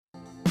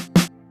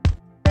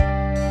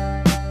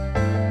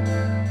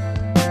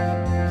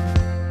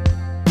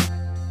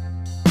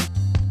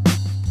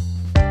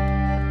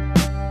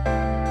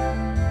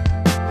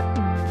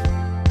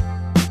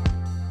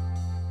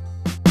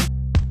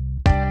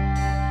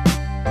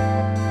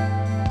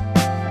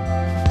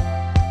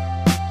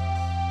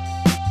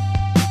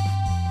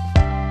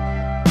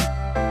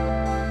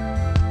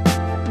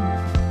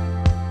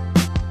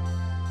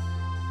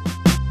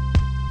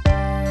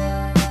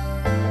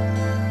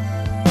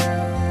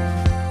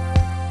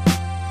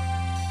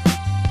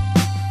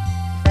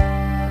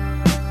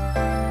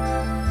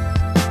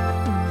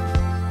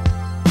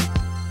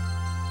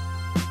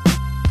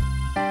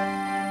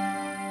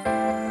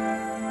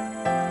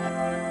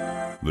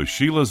The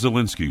Sheila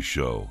Zielinski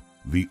Show,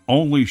 the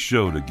only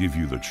show to give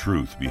you the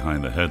truth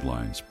behind the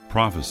headlines,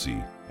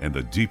 prophecy, and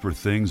the deeper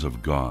things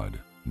of God.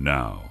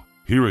 Now,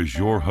 here is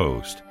your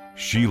host,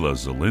 Sheila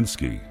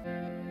Zielinski.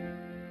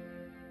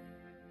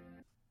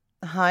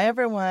 Hi,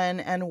 everyone,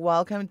 and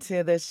welcome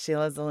to the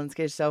Sheila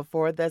Zielinski Show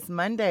for this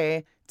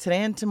Monday.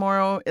 Today and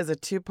tomorrow is a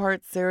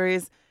two-part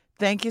series.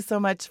 Thank you so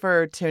much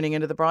for tuning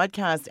into the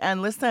broadcast.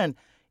 And listen,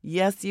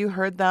 yes, you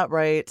heard that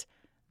right.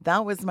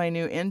 That was my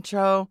new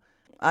intro.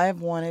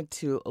 I've wanted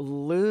to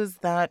lose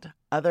that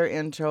other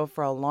intro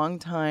for a long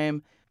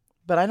time,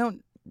 but I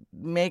don't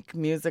make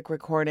music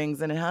recordings,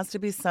 and it has to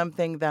be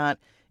something that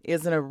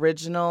is an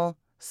original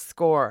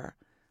score.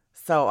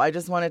 So I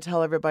just want to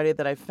tell everybody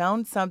that I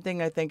found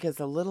something I think is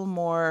a little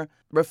more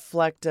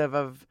reflective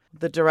of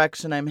the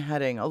direction I'm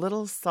heading, a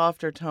little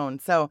softer tone.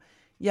 So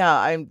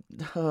yeah,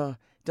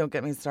 don't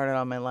get me started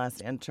on my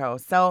last intro.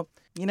 So,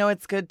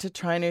 it's good to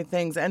try new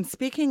things. And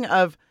speaking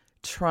of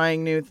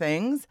trying new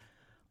things,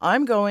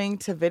 I'm going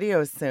to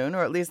video soon,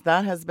 or at least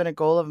that has been a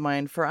goal of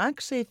mine for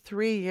actually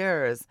 3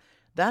 years.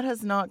 That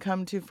has not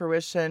come to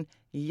fruition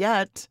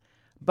yet,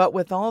 but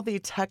with all the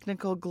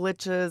technical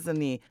glitches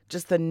and the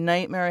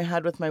nightmare I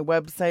had with my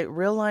website,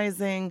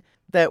 realizing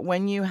that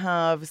when you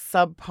have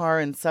subpar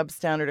and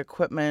substandard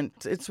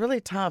equipment, it's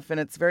really tough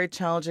and it's very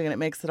challenging and it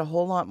makes it a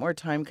whole lot more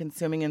time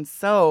consuming. And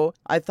so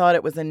I thought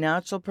it was a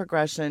natural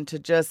progression to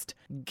just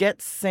get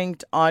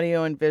synced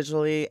audio and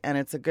visually, and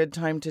it's a good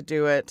time to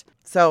do it.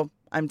 So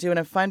I'm doing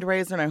a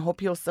fundraiser and I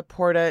hope you'll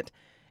support it.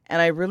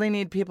 And I really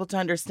need people to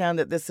understand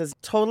that this is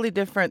totally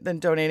different than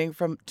donating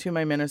to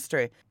my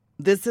ministry.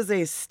 This is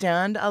a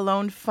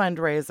standalone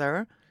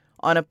fundraiser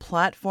on a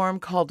platform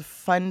called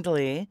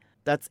Fundly.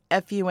 That's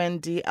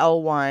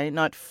Fundly,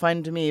 not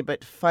Fund Me,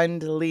 but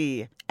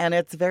Fundly. And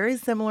it's very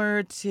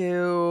similar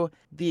to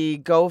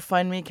the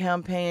GoFundMe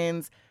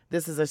campaigns.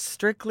 This is a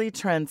strictly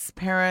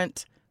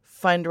transparent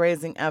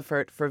fundraising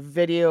effort for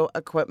video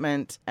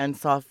equipment and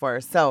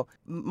software. So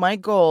my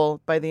goal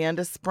by the end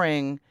of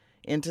spring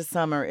into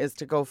summer is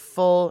to go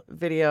full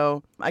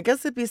video. I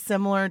guess it'd be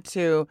similar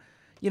to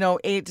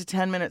 8 to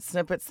 10 minute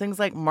snippets, things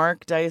like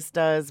Mark Dice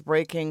does,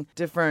 breaking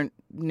different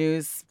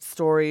news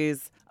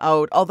stories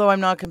out. Although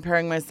I'm not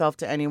comparing myself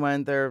to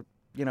anyone, I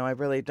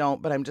really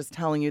don't, but I'm just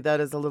telling you that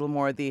is a little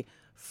more the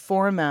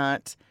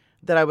format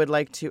that I would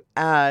like to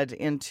add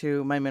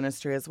into my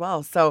ministry as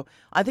well. So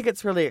I think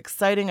it's really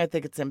exciting. I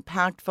think it's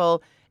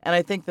impactful. And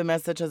I think the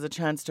message has a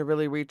chance to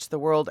really reach the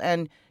world.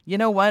 And you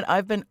know what?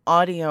 I've been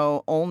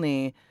audio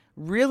only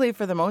really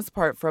for the most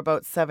part for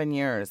about 7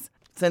 years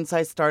since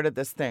I started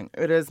this thing.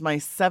 It is my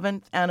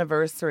 7th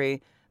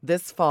anniversary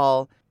this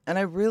fall, and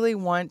I really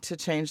want to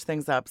change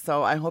things up.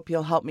 So I hope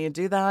you'll help me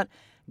do that.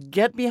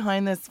 Get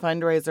behind this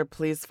fundraiser,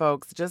 please,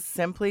 folks. Just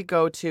simply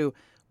go to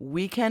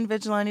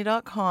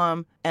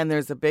weekendvigilante.com, and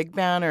there's a big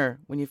banner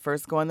when you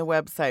first go on the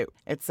website.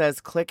 It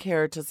says, click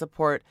here to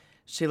support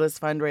Sheila's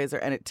fundraiser,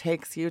 and it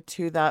takes you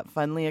to that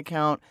Fundly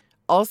account.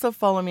 Also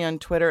follow me on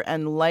Twitter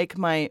and like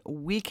my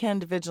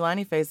Weekend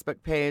Vigilante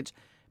Facebook page,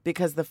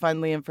 because the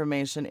Fundly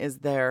information is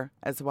there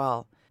as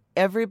well.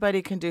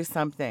 Everybody can do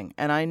something,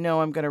 and I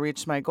know I'm going to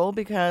reach my goal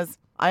because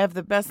I have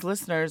the best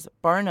listeners,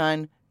 bar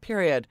none,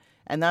 period.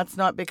 And that's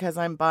not because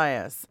I'm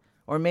biased,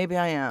 or maybe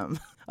I am.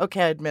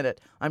 Okay, I admit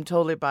it. I'm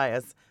totally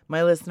biased.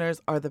 My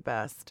listeners are the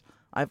best.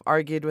 I've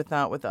argued with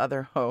that with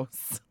other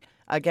hosts.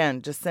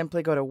 Again, just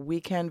simply go to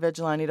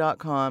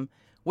weekendvigilante.com,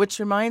 which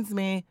reminds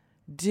me,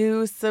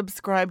 do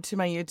subscribe to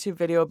my YouTube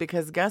video,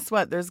 because guess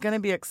what? There's going to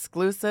be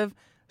exclusive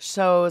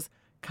shows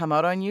come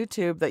out on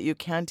YouTube that you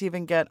can't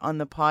even get on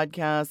the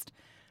podcast.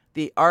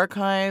 The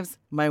archives,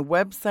 my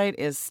website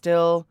is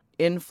still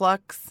in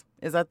flux.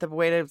 Is that the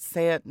way to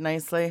say it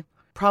nicely?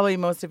 Probably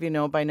most of you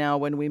know by now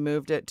when we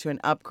moved it to an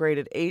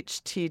upgraded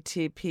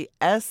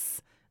HTTPS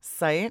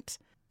site,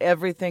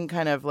 everything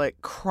kind of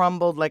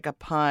crumbled like a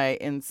pie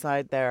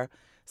inside there.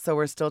 So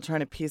we're still trying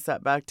to piece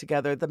that back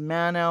together. The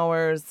man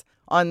hours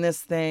on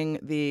this thing,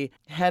 the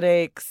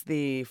headaches,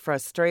 the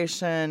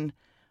frustration,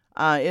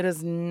 it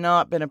has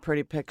not been a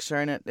pretty picture.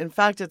 And in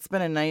fact, it's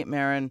been a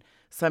nightmare. And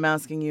so I'm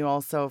asking you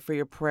also for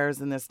your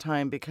prayers in this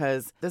time,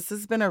 because this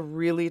has been a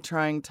really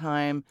trying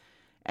time.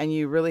 And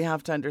you really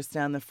have to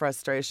understand the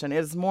frustration. It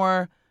is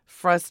more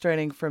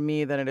frustrating for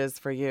me than it is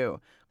for you.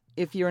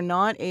 If you're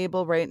not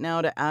able right now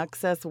to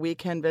access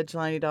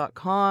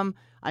weekendvigilante.com,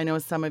 I know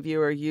some of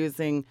you are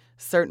using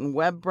certain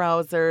web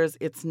browsers.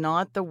 It's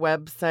not the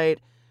website.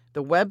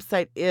 The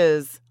website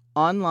is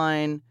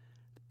online.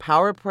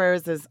 Power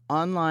Prayers is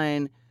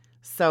online.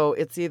 So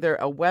it's either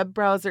a web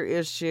browser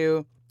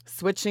issue.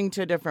 Switching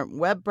to a different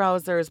web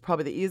browser is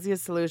probably the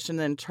easiest solution.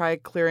 Then try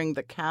clearing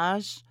the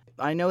cache.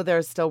 I know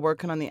they're still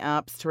working on the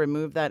apps to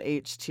remove that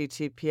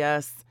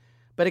HTTPS.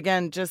 But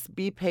again, just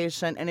be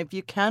patient. And if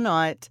you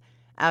cannot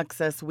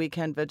access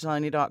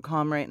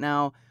weekendvigilante.com right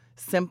now,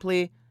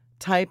 simply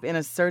type in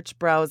a search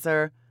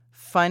browser,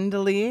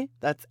 Fundly,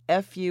 that's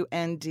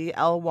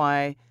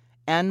Fundly,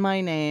 and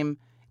my name,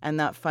 and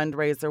that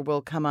fundraiser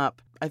will come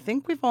up. I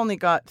think we've only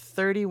got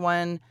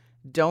 31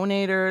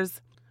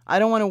 donators. I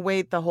don't want to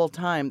wait the whole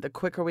time. The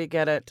quicker we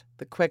get it,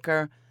 the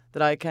quicker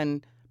that I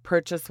can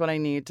purchase what I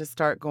need to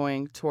start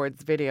going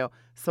towards video.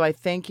 So I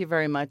thank you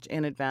very much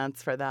in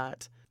advance for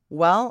that.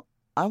 Well,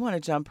 I want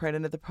to jump right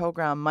into the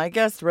program. My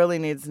guest really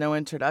needs no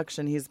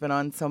introduction. He's been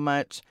on so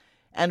much,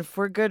 and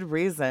for good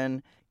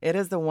reason. It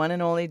is the one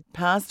and only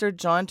Pastor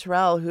John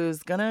Torell,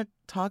 who's going to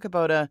talk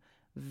about a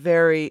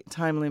very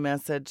timely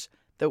message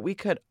that we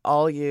could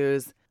all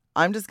use.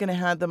 I'm just going to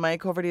hand the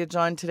mic over to you,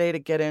 John, today to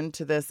get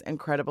into this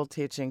incredible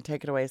teaching.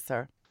 Take it away,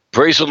 sir.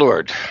 Praise the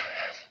Lord.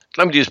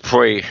 Let me just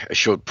pray a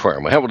short prayer.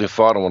 My Heavenly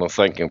Father, I want to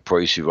thank and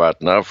praise you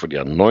right now for the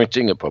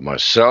anointing upon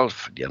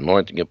myself, the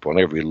anointing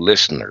upon every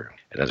listener.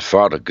 And that,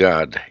 Father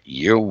God,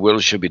 your will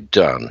should be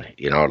done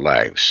in our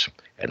lives.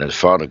 And that,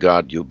 Father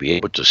God, you'll be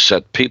able to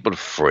set people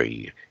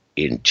free.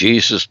 In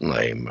Jesus'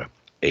 name,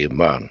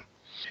 amen.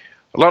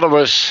 A lot of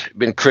us have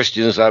been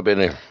Christians. I've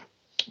been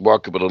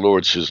walking with the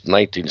Lord since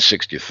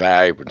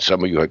 1965, and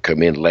some of you have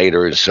come in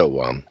later and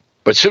so on.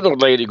 But sooner or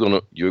later,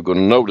 you're going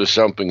to notice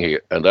something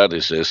here, and that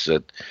is this,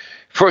 that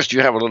first you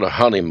have a little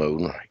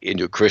honeymoon in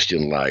your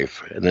Christian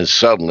life, and then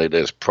suddenly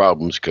there's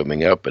problems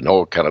coming up and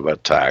all kind of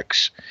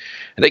attacks.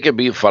 And they can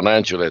be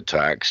financial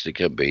attacks, they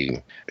can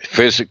be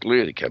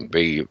physically, it can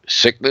be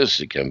sickness,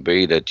 it can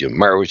be that your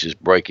marriage is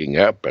breaking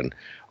up, and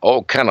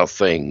all kind of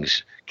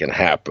things can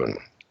happen.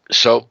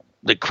 So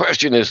the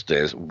question is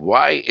this: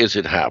 why is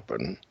it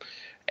happen,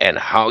 and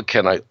how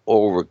can I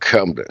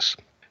overcome this?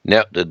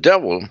 Now, the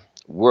devil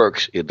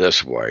works in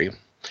this way,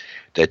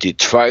 that he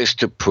tries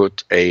to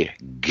put a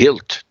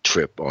guilt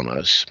trip on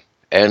us.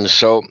 And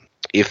so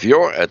if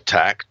you're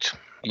attacked,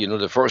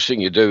 the first thing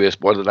you do is,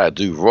 what did I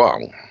do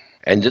wrong?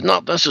 And it's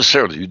not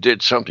necessarily you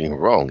did something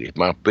wrong. It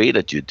might be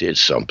that you did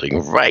something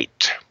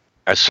right.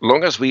 As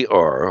long as we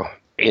are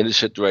in a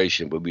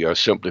situation where we are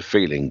simply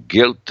feeling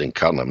guilt and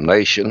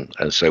condemnation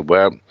and say,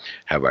 well,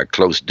 have I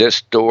closed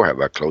this door?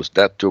 Have I closed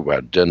that door?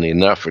 Have I done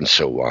enough? And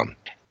so on.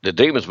 The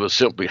demons will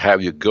simply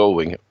have you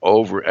going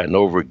over and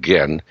over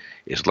again.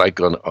 It's like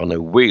on a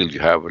wheel. You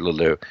have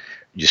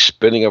you're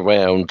spinning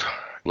around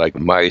like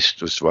mice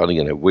just running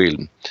in a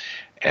wheel,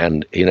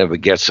 and he never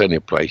gets any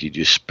place. He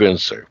just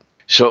spins there.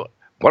 So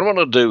what I want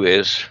to do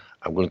is,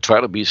 I'm going to try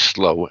to be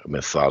slow and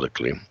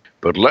methodically,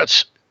 but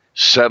let's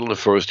settle the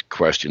first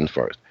question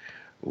first.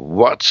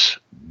 What's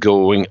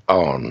going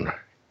on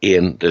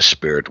in the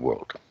spirit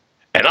world?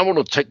 And I want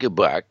to take you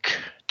back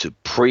to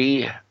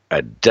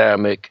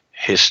pre-Adamic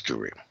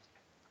history.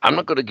 I'm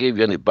not going to give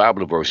you any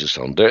Bible verses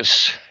on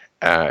this.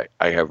 I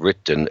have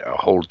written a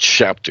whole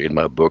chapter in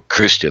my book,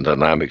 Christian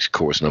Dynamics,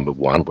 course number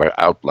 1, where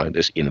I outline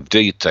this in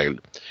detail,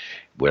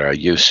 where I'm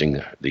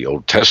using the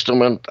Old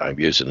Testament, I'm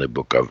using the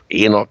book of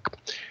Enoch,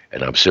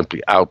 and I'm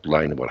simply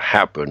outlining what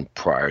happened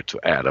prior to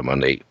Adam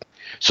and Eve.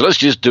 So let's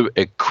just do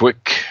a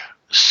quick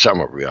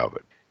summary of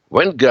it.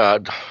 When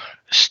God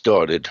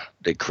started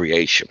the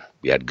creation,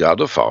 we had God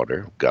the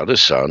Father, God the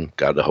Son,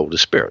 God the Holy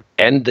Spirit,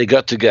 and they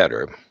got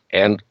together.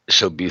 And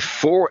so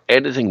before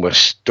anything was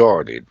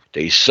started,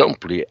 they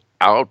simply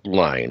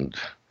outlined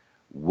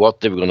what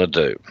they were going to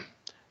do,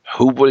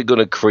 who were they going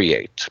to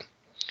create,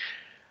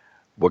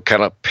 what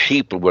kind of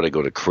people were they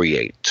going to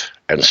create,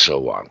 and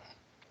so on.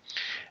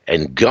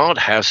 And God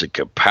has a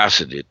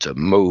capacity to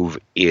move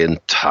in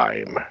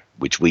time,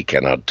 which we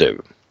cannot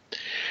do.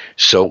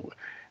 So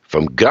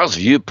from God's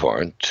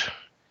viewpoint,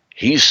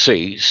 he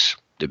sees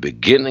the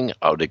beginning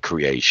of the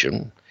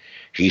creation.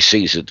 He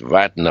sees it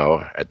right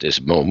now at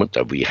this moment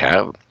that we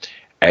have,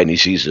 and he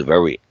sees the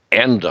very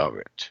end of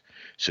it.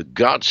 So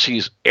God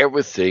sees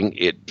everything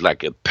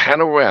like a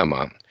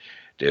panorama.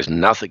 There's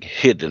nothing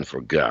hidden for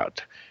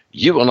God.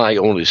 You and I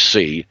only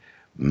see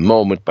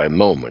moment by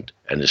moment,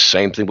 and the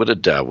same thing with the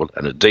devil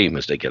and the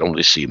demons. They can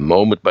only see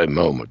moment by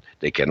moment.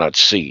 They cannot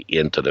see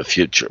into the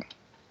future.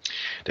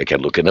 They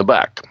can look in the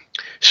back.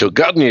 So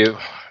God knew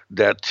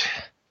that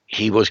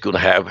he was going to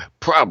have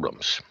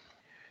problems.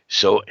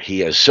 So he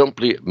has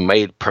simply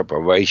made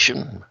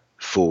preparation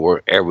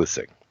for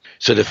everything.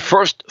 So the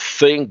first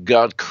thing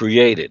God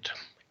created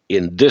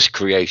in this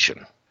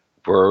creation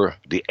were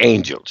the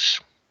angels.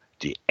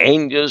 The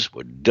angels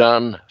were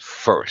done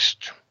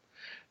first.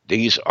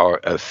 These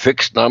are a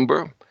fixed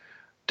number.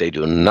 They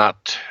do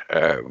not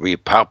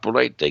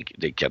repopulate.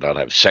 They cannot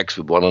have sex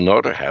with one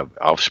another, have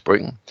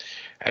offspring.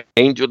 An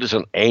angel is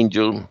an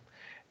angel,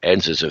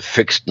 and it's a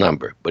fixed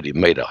number, but he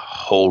made a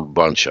whole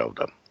bunch of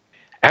them.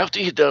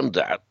 After he done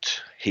that,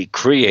 he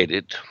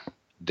created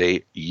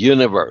the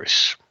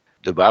universe.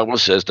 The Bible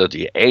says that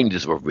the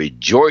angels were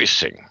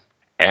rejoicing,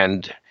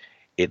 and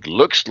it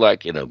looks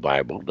like in the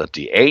Bible that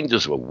the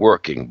angels were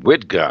working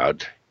with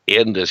God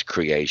in this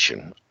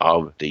creation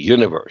of the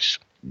universe.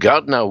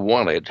 God now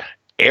wanted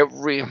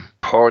every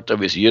part of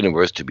his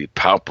universe to be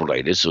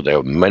populated, so there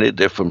are many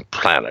different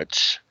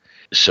planets.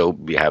 So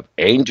we have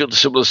angel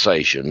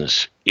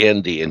civilizations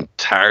in the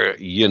entire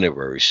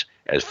universe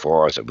as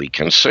far as we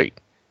can see.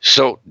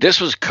 So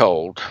this was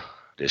called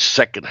the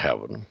second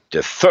heaven.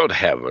 The third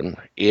heaven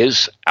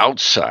is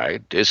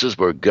outside. This is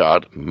where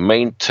God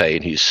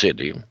maintained his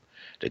city,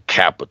 the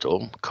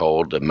capital,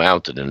 called the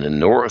mountain in the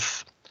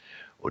north,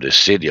 or the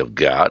city of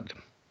God,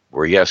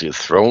 where he has his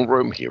throne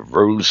room. He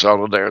rules out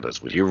of there.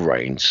 That's where he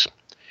reigns.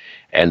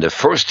 And the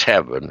first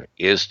heaven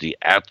is the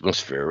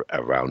atmosphere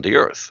around the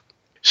earth.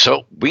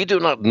 So we do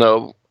not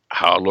know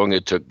how long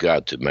it took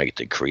God to make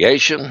the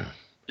creation.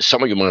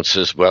 Some of you might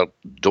say, well,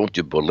 don't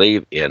you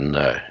believe in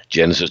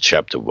Genesis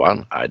chapter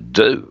 1? I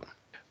do.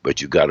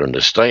 But you got to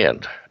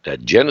understand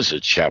that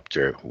Genesis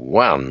chapter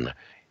 1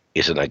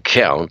 is an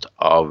account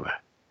of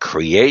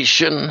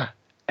creation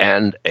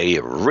and a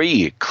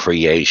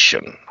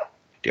recreation.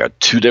 There are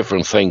two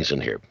different things in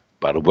here.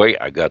 By the way,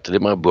 I got it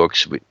in my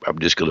books. I'm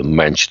just going to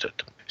mention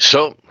it.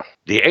 So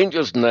the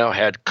angels now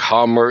had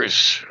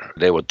commerce.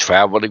 They were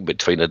traveling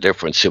between the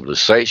different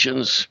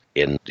civilizations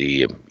in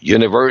the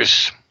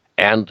universe.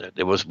 And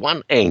there was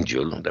one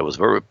angel that was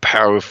very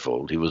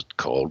powerful. He was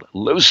called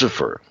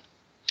Lucifer.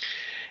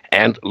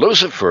 And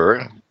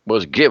Lucifer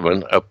was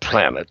given a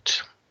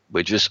planet,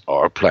 which is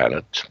our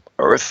planet,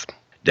 Earth.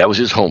 That was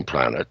his home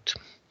planet.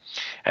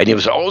 And he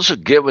was also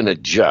given a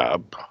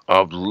job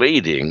of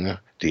leading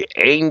the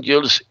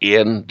angels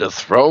in the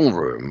throne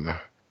room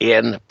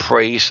in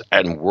praise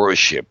and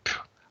worship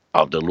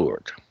of the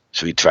Lord.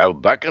 So he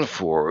traveled back and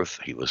forth.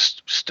 He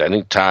was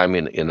spending time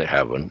in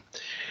heaven,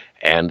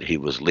 and he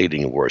was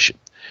leading in worship.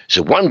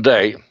 So one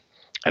day,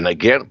 and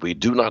again, we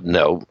do not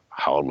know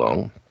how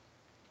long,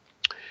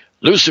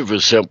 Lucifer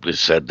simply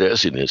said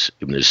this in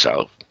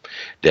himself,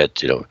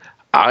 that,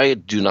 I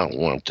do not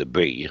want to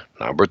be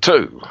number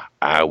two.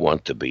 I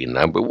want to be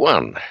number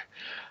one.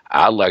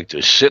 I like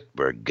to sit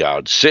where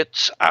God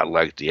sits. I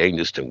like the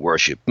angels to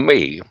worship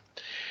me.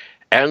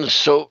 And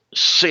so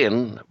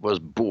sin was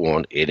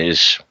born in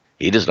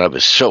he doesn't have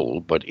a soul,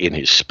 but in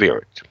his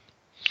spirit.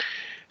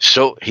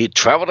 So he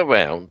traveled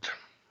around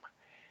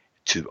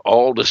to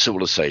all the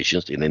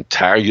civilizations in the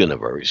entire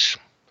universe,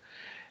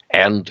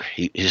 and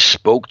he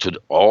spoke to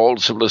all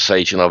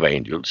civilization of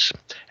angels,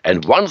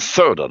 and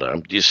 1/3 of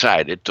them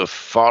decided to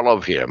follow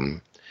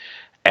him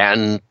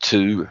and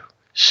to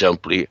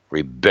simply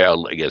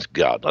rebel against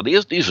God. Now,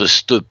 these are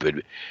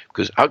stupid,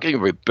 because how can you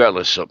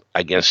rebel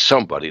against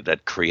somebody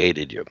that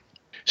created you?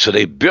 So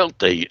they built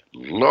the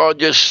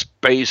largest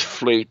space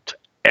fleet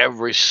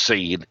ever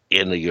seen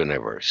in the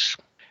universe.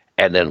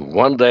 And then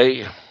one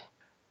day,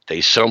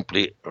 they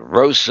simply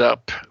rose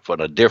up for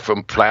the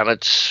different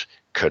planets,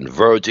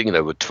 converging.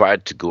 They would try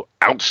to go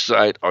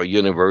outside our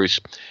universe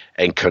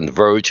and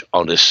converge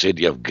on the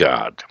city of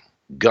God.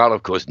 God,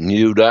 of course,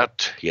 knew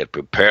that. He had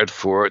prepared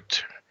for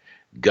it.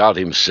 God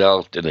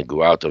himself didn't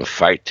go out and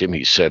fight him.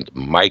 He sent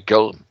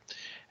Michael,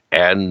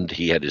 and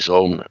he had his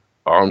own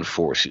armed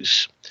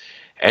forces.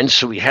 And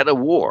so we had a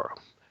war,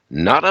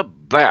 not a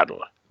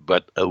battle,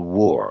 but a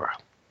war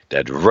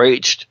that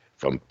raged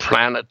from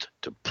planet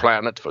to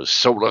planet, from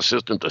solar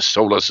system to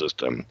solar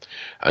system,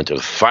 until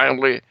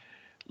finally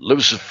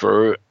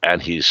Lucifer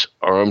and his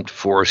armed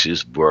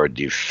forces were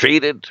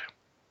defeated,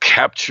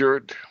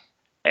 captured,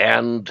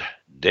 and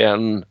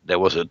then there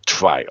was a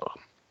trial.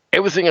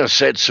 Everything I've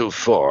said so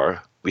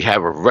far, we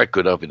have a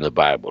record of in the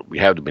Bible. We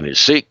have them in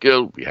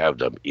Ezekiel, we have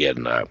them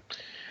in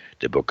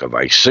the book of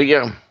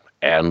Isaiah,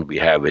 and we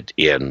have it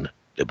in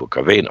the book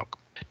of Enoch.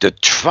 The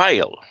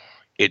trial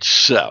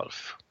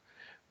itself,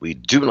 we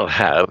do not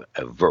have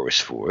a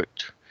verse for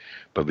it,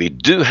 but we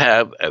do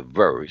have a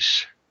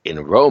verse in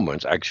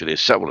Romans, actually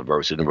several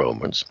verses in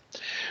Romans,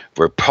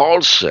 where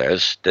Paul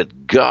says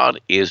that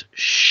God is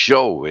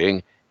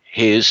showing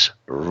his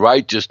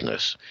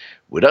righteousness.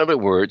 With other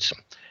words,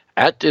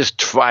 at this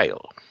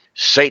trial,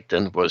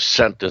 Satan was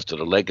sentenced to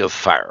the lake of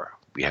fire.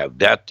 We have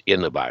that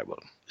in the Bible.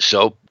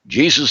 So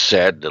Jesus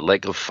said the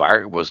lake of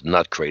fire was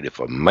not created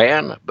for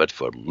man, but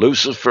for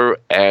Lucifer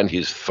and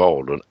his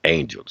fallen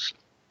angels.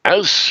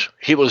 As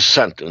he was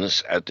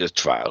sentenced at this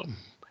trial,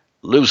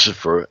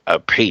 Lucifer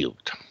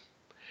appealed.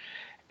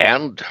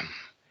 And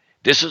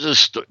this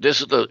is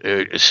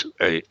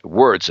the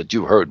words that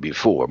you've heard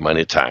before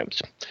many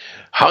times.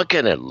 How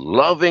can a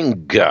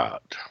loving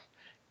God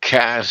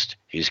cast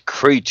his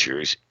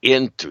creatures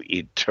into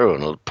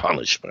eternal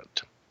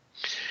punishment?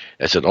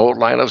 That's an old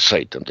line of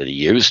Satan that he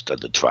used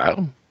at the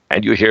trial.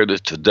 And you hear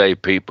this today,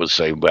 people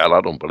say, well,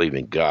 I don't believe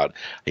in God.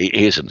 He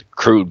is a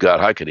crude God.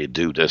 How can he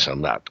do this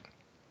and that?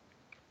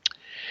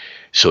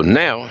 So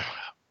now,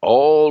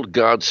 all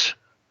God's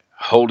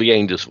holy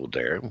angels were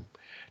there.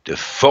 The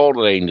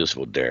fallen angels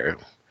were there.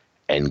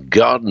 And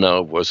God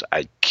now was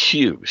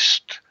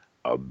accused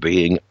of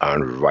being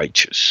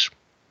unrighteous.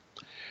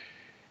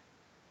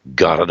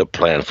 God had a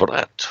plan for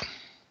that.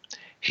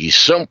 He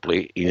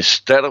simply,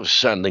 instead of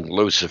sending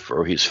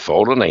Lucifer, his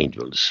fallen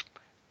angels,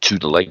 to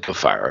the lake of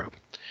fire,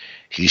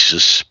 he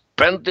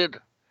suspended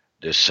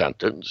the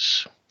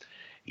sentence.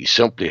 He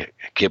simply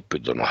kept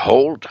it on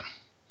hold.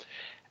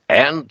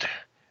 And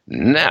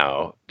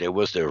now there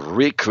was the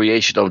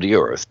recreation of the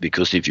earth,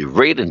 because if you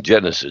read in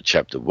Genesis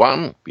chapter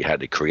 1, we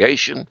had the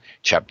creation.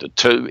 Chapter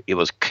 2, it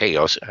was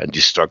chaos and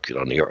destruction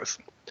on the earth.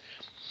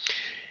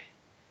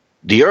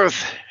 The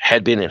earth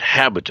had been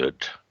inhabited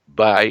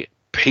by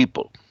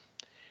people.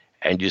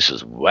 And you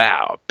says,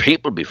 wow,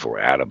 people before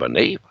Adam and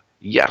Eve?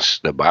 Yes,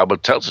 the Bible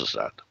tells us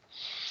that.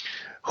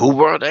 Who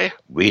were they?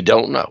 We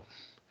don't know.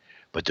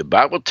 But the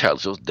Bible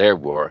tells us there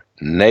were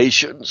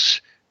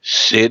nations,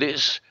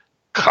 cities,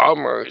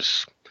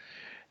 commerce.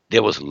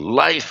 There was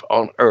life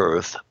on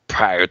earth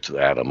prior to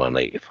Adam and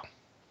Eve.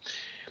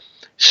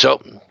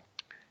 So,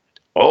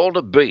 all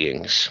the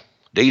beings,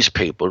 these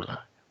people,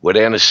 were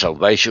there any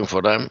salvation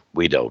for them?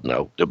 We don't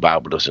know. The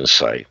Bible doesn't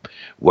say.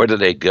 Where did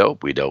they go?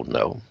 We don't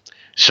know.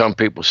 Some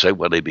people say,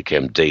 well, they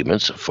became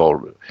demons,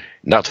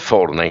 not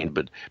fallen angels,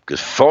 but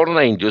because fallen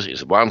angels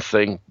is one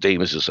thing,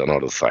 demons is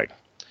another thing.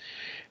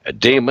 A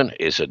demon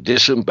is a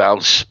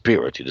disemboweled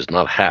spirit. It does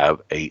not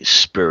have a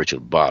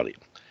spiritual body.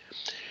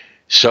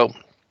 So,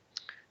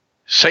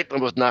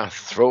 Satan was now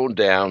thrown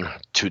down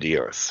to the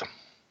earth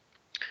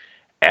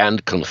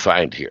and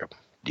confined here.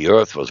 The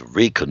earth was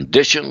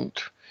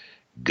reconditioned.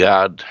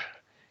 God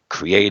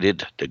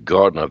created the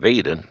Garden of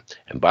Eden.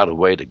 And by the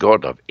way, the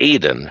Garden of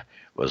Eden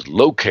was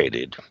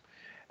located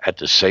at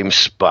the same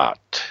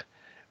spot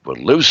where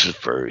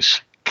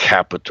Lucifer's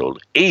capital,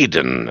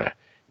 Eden,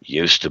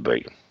 used to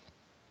be.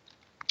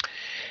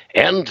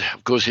 And,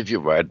 of course, if you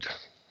read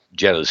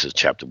Genesis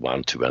chapter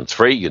 1, 2, and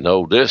 3, you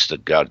know this,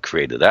 that God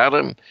created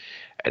Adam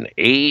and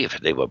Eve.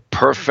 They were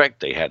perfect.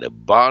 They had a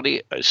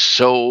body, a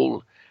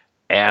soul,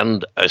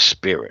 and a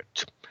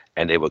spirit.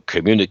 And they were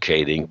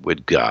communicating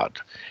with God.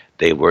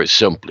 They were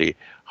simply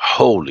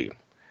holy,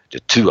 the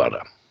two of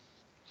them.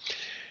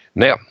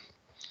 Now,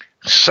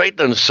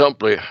 Satan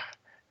simply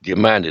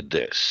demanded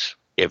this.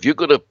 If you're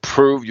going to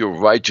prove your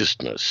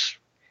righteousness,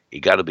 it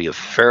got to be a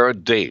fair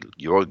deal.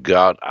 You're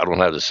God. I don't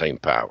have the same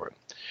power.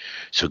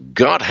 So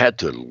God had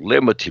to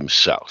limit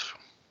himself.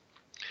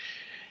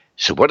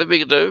 So what did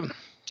he do?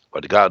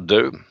 What did God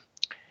do?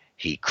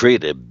 He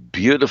created a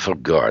beautiful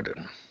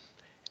garden.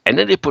 And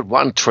then he put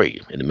one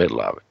tree in the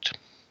middle of it.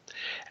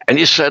 And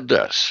he said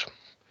this,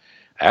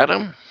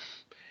 Adam,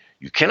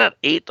 you cannot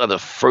eat of the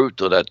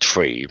fruit of that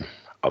tree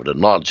of the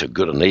knowledge of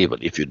good and evil.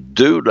 If you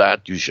do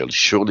that, you shall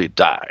surely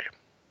die.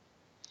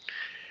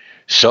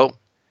 So,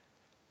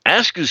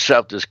 ask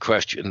yourself this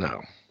question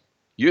now.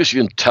 Use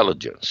your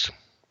intelligence.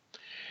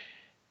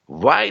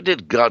 Why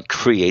did God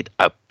create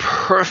a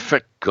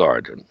perfect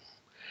garden,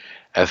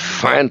 a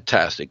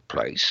fantastic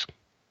place,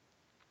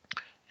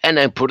 and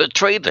then put a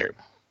tree there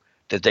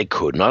that they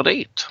could not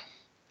eat?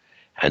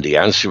 And the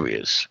answer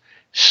is,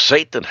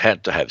 Satan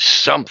had to have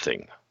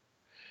something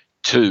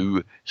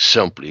to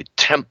simply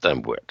tempt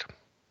them with.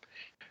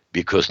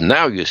 Because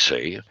now you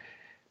see,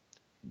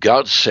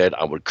 God said,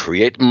 I will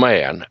create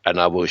man, and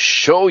I will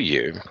show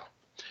you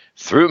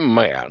through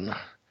man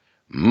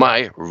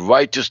my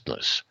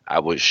righteousness. I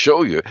will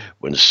show you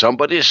when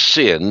somebody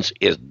sins,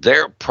 it's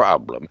their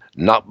problem,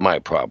 not my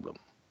problem.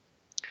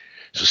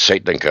 So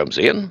Satan comes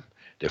in.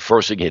 The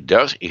first thing he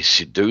does is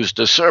seduce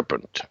the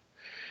serpent.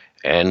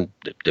 And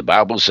the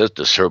Bible says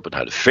the serpent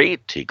had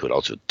feet. He could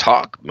also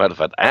talk. Matter of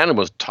fact,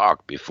 animals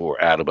talked before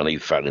Adam and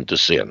Eve fell into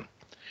sin.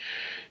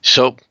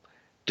 So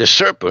the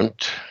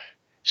serpent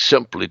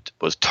simply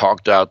was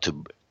talked out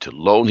to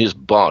loan his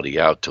body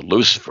out to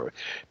Lucifer,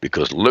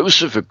 because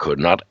Lucifer could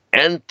not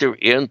enter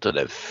into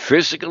the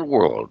physical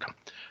world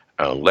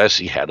unless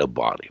he had a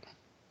body.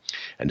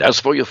 And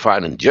that's why you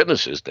find in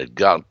Genesis that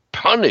God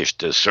punished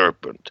the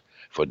serpent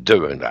for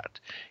doing that.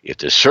 If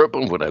the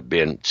serpent would have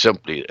been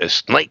simply a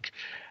snake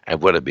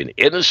and would have been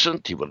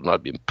innocent, he would have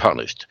not been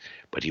punished,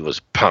 but he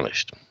was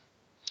punished.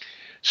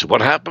 So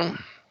what happened?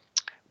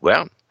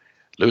 Well,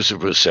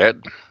 Lucifer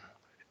said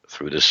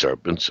through the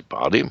serpent's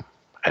body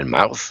and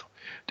mouth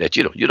that,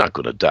 you're not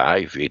going to die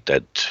if you eat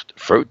that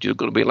fruit. You're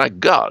going to be like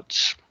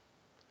gods,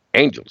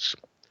 angels.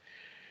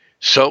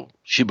 So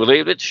she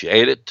believed it, she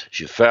ate it,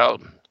 she fell,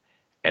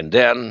 and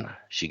then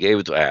she gave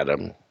it to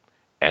Adam,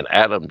 and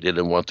Adam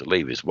didn't want to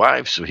leave his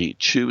wife, so he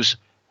chose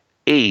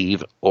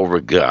Eve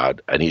over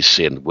God, and he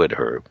sinned with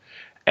her.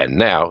 And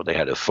now they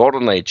had a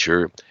fallen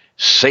nature.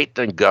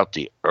 Satan got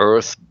the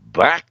earth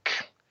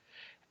back,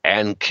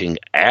 and King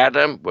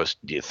Adam was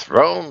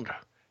dethroned,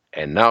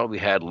 and now we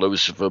had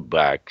Lucifer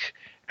back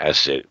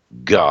as a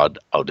god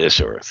of this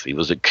earth. He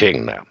was a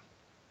king now.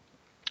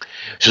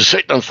 So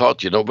Satan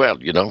thought,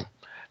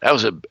 that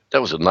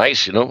was a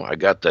nice, I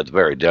got that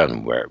very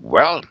done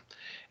well,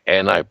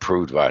 and I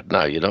proved right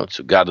now,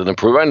 so God didn't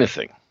prove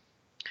anything.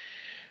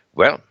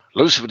 Well,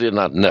 Lucifer did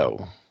not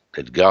know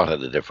that God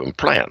had a different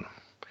plan.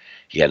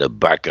 He had a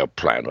backup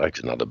plan,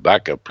 actually not a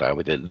backup plan,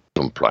 but a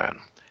different plan.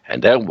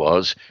 And that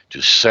was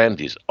to send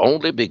his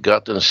only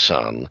begotten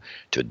son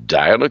to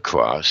die on the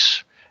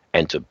cross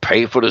and to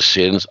pay for the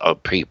sins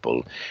of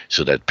people,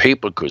 so that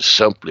people could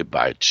simply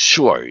by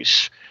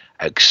choice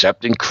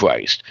accepting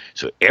Christ.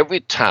 So every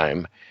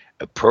time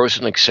a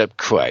person accepts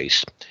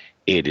Christ,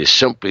 it is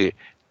simply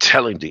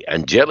telling the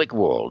angelic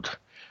world,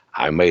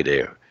 I made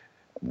a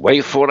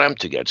way for them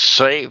to get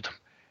saved.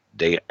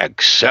 They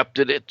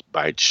accepted it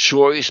by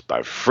choice,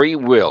 by free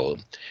will,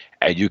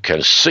 and you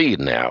can see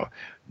now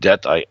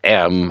that I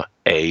am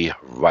a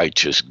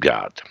righteous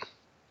God.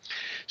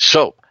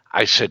 So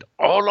I said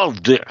all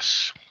of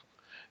this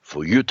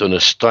for you to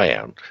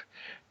understand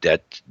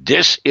that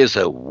this is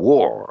a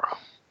war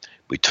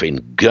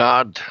between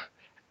God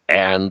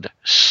and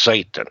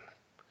Satan.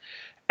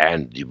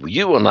 And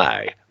you and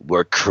I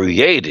were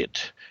created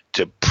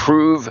to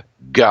prove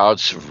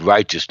God's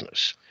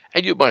righteousness.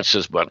 And you might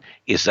say, well,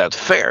 is that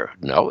fair?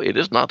 No, it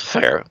is not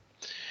fair.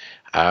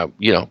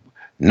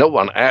 No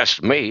one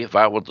asked me if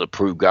I wanted to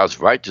prove God's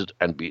righteousness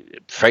and be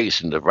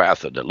facing the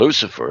wrath of the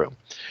Lucifer.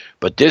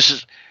 But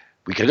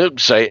we can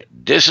say,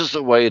 this is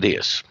the way it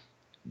is.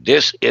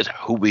 This is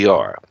who we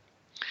are.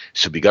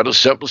 So we got to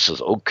simply say,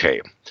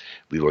 okay,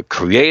 we were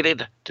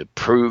created to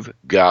prove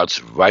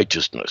God's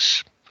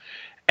righteousness.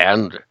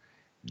 And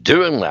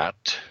doing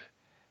that,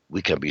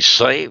 we can be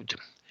saved.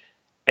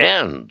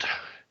 And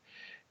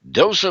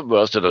those of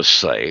us that are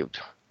saved,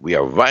 we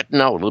are right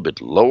now a little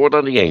bit lower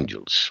than the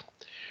angels.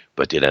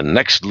 But in the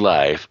next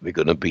life, we're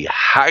going to be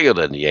higher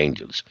than the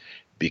angels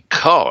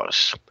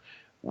because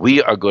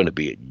we are going to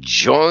be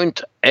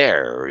joint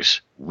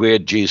heirs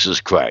with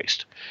Jesus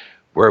Christ,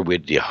 where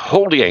with the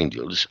holy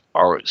angels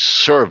are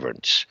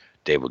servants.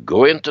 They will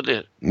go into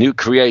the new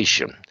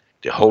creation,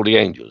 the holy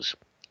angels,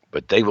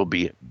 but they will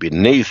be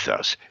beneath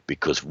us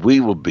because we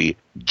will be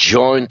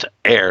joint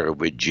heir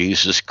with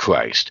Jesus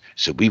Christ.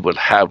 So we will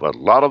have a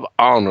lot of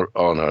honor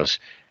on us,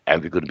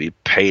 and we're going to be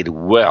paid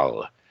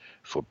well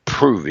for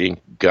proving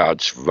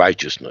God's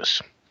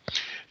righteousness.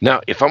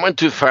 Now, if I went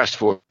too fast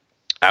for,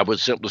 I would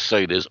simply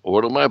say this: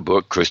 order my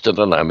book, Christian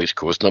Dynamics,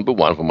 course number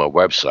 1 from my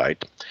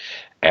website,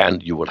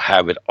 and you will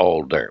have it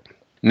all there.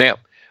 Now,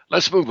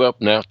 let's move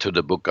up now to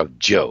the book of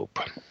Job.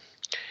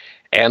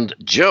 And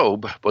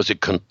Job was a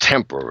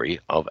contemporary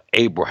of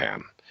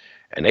Abraham.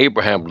 And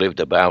Abraham lived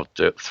about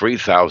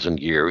 3,000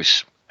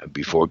 years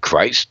before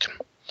Christ.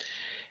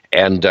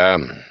 And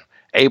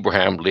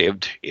Abraham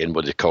lived in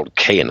what is called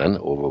Canaan,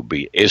 or will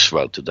be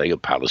Israel today, or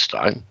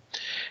Palestine.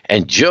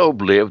 And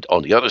Job lived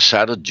on the other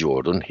side of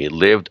Jordan. He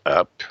lived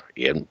up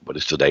in what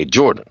is today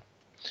Jordan.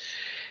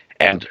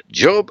 And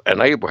Job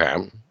and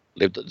Abraham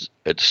lived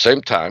at the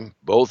same time.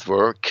 Both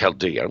were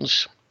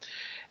Chaldeans.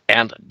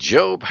 And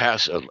Job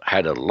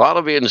had a lot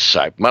of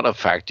insight. Matter of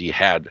fact, he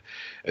had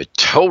a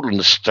total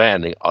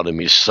understanding of the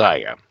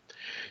Messiah.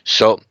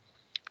 So,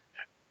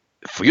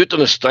 for you to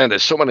understand,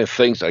 there's so many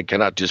things I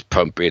cannot just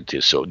pump into,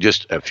 so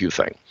just a few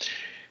things.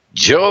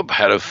 Job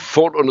had a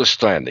full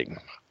understanding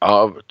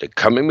of the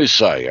coming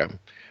Messiah,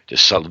 the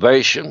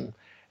salvation,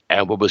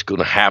 and what was going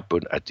to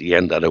happen at the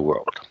end of the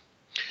world.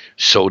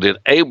 So did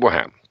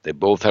Abraham. They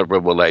both had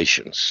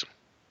revelations.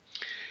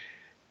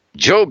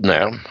 Job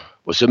now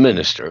was a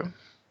minister,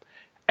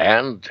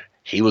 and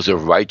he was a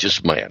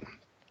righteous man.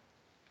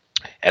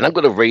 And I'm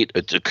going to read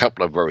a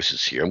couple of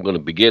verses here. I'm going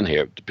to begin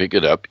here to pick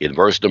it up in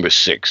verse number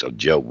 6 of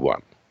Job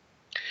 1.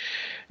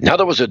 Now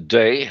there was a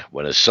day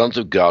when the sons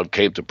of God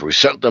came to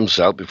present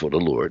themselves before the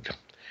Lord,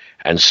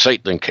 and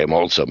Satan came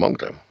also among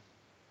them.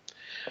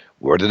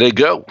 Where did they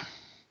go?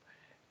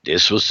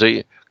 This was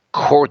the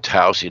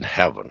courthouse in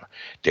heaven.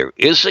 There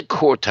is a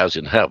courthouse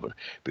in heaven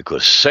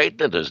because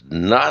Satan does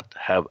not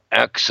have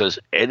access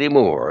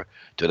anymore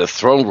to the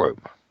throne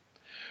room.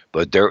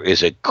 But there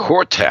is a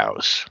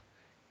courthouse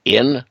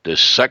in the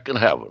second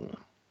heaven,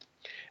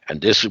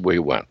 and this is where he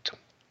went.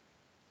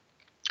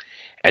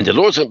 And the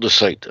Lord said to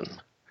Satan,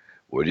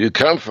 where do you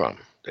come from?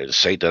 Then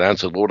Satan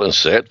answered the Lord and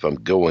said, from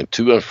going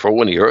to and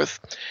fro in the earth,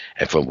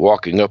 and from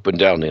walking up and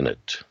down in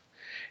it.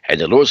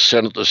 And the Lord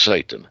said unto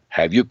Satan,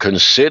 have you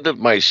considered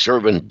my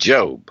servant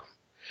Job,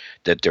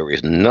 that there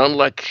is none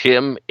like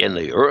him in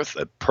the earth,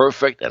 a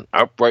perfect and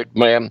upright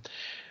man,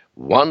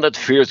 one that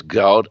fears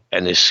God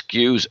and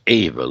eschews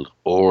evil,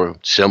 or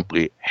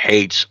simply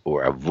hates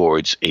or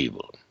avoids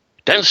evil?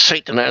 Then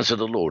Satan answered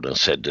the Lord and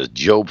said, does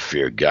Job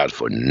fear God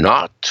for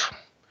naught?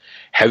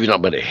 Have you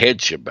not made a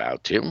hedge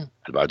about him,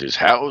 and about his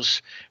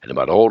house, and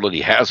about all that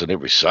he has on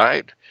every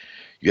side?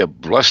 You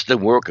have blessed the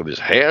work of his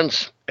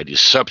hands, and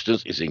his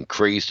substance is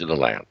increased in the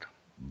land.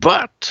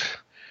 But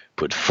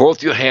put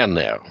forth your hand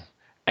now,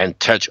 and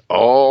touch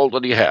all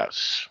that he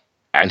has,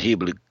 and he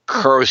will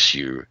curse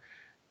you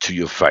to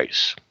your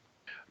face.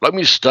 Let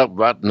me stop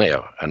right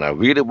now, and I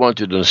really want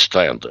you to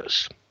understand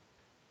this.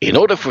 In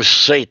order for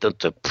Satan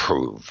to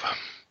prove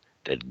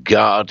that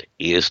God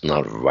is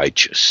not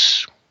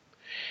righteous,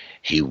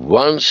 he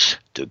wants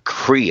to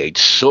create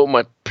so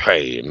much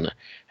pain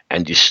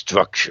and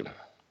destruction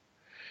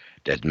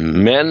that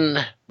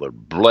men will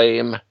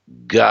blame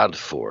God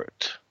for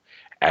it,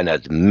 and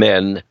that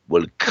men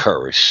will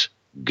curse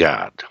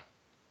God.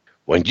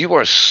 When you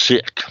are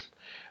sick,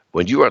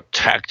 when you are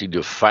attacked in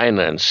your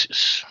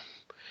finances,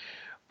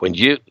 when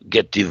you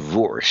get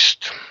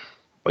divorced,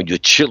 when your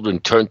children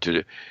turn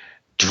to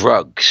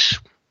drugs,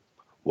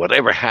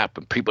 whatever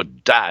happened, people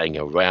dying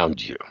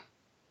around you,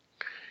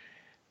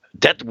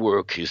 that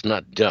work is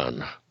not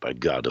done by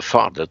God the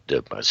Father,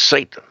 but by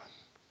Satan.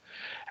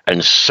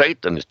 And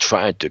Satan is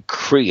trying to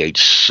create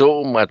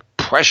so much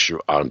pressure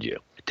on you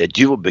that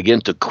you will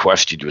begin to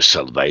question your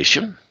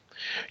salvation.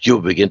 You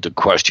will begin to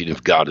question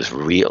if God is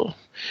real.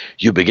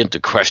 You begin to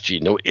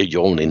question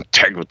your own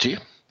integrity.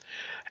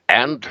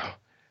 And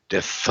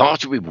the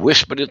thoughts will be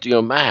whispered into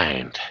your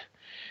mind.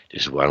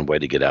 There's one way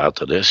to get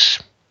out of this.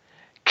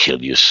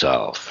 Kill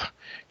yourself.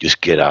 Just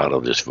get out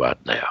of this right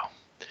now.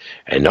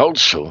 And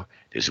also,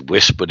 it's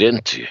whispered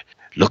into you,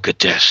 look at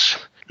this.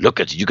 Look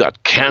at you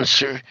got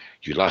cancer.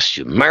 You lost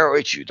your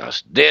marriage. You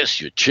lost this.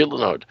 Your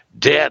children are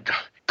dead.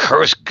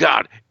 Curse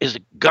God.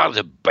 God is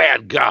a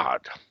bad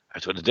God.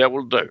 That's what the devil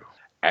will do.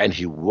 And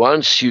he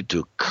wants you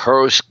to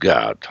curse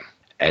God.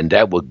 And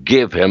that will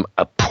give him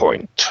a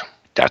point.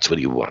 That's what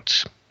he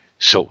wants.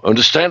 So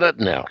understand that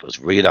now. Let's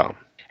read on.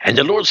 And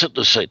the Lord said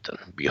to Satan,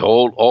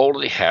 behold, all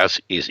that he has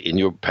is in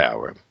your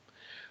power.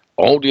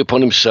 Only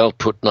upon himself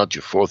put not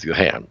you forth your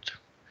hand.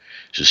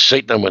 So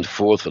Satan went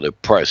forth from the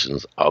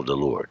presence of the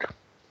Lord.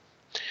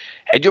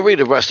 And you read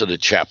the rest of the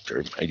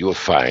chapter, and you'll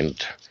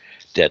find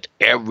that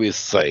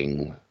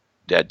everything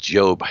that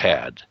Job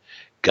had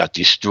got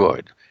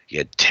destroyed. He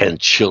had 10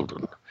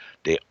 children.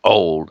 They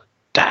all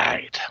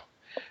died.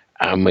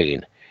 I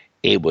mean,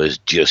 it was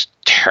just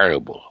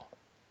terrible.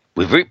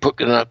 We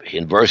pick it up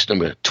in verse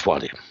number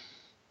 20.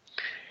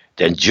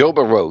 Then Job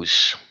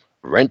arose,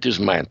 rent his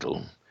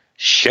mantle,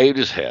 shaved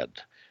his head,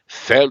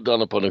 fell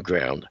down upon the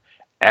ground,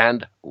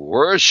 and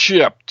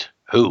worshipped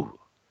who?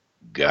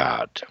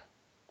 God.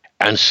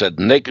 And said,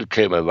 naked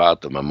came I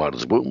out of my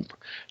mother's womb,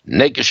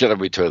 naked shall I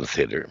return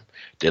thither.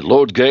 The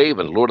Lord gave,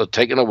 and the Lord hath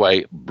taken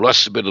away.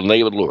 Blessed be the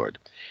name of the Lord.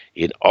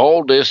 In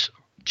all this,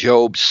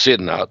 Job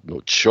sinned not,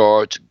 nor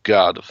charged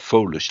God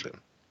foolishly.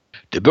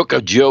 The book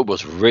of Job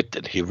was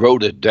written. He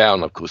wrote it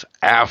down, of course,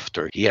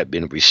 after he had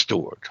been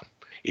restored.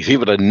 If he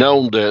would have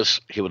known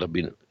this, he would have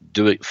been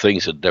doing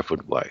things a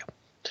different way.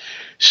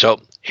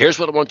 So here's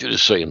what I want you to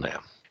say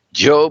now.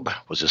 Job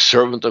was a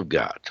servant of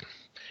God.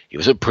 He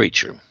was a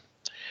preacher.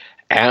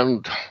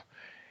 And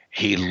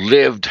he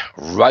lived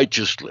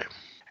righteously.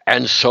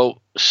 And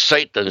so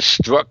Satan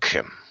struck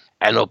him.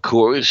 And of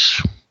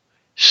course,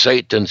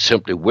 Satan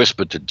simply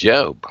whispered to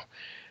Job,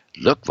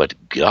 look what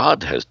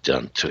God has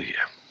done to you.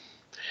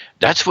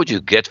 That's what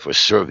you get for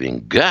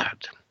serving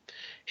God.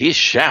 He's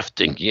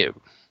shafting you.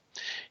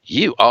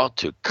 You ought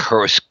to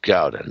curse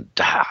God and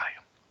die.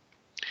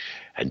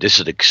 And this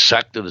is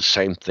exactly the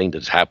same thing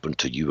that's happened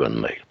to you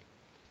and me.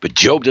 But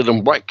Job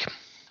didn't break.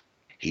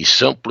 He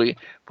simply,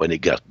 when it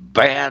got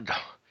bad,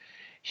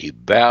 he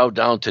bowed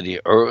down to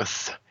the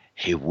earth.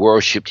 He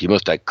worshipped. He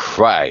must have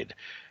cried.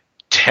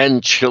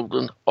 10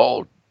 children,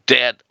 all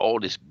dead,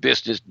 all his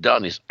business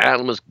done, his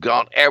animals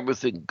gone,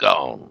 everything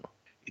gone,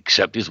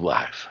 except his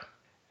wife.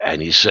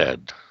 And he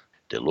said,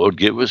 the Lord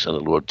gives and the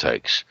Lord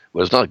takes.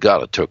 Well, it's not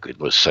God that took it, it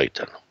was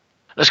Satan.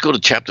 Let's go to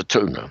chapter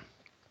 2 now.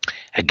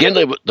 Again,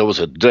 there was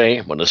a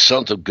day when the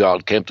sons of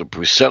God came to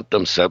present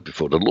themselves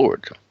before the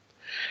Lord.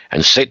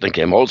 And Satan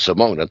came also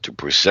among them to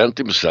present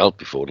himself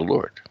before the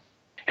Lord.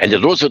 And the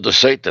Lord said to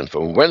Satan,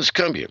 from whence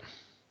come you?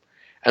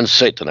 And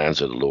Satan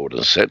answered the Lord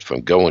and said,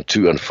 from going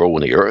to and fro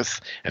in the earth,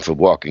 and from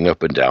walking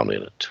up and down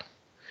in it.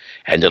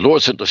 And the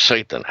Lord said to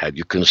Satan, have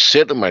you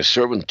considered my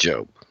servant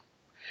Job,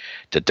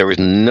 that there is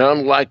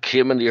none like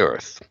him in the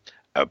earth,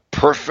 a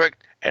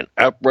perfect and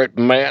upright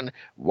man,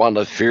 one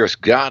that fears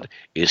God,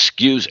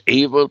 eschews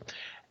evil,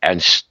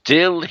 and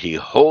still he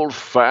hold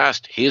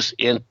fast his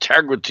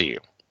integrity,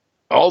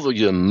 although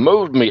you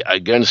moved me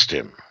against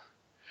him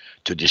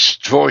to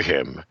destroy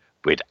him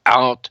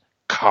without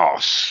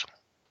cause.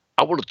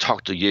 I want to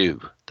talk to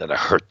you that are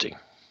hurting,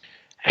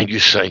 and you're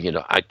saying,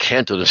 I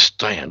can't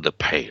understand the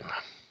pain.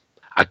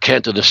 I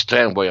can't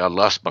understand why I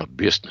lost my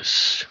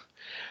business.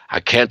 I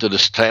can't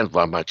understand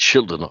why my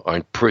children are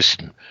in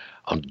prison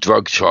on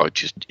drug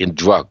charges, in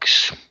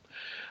drugs.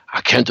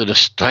 I can't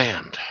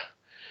understand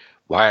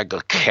why I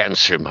got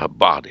cancer in my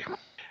body.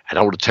 And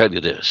I want to tell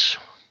you this.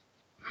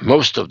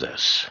 Most of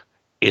this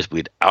is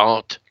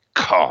without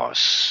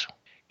cause.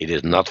 It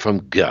is not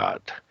from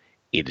God.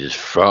 It is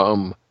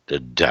from the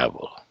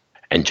devil.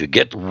 And to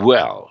get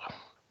well,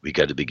 we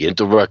got to begin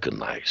to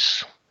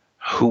recognize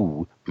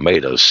who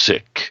made us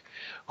sick,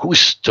 who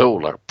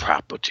stole our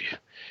property,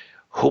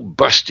 who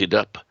busted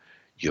up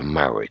your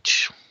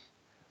marriage.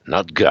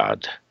 Not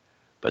God,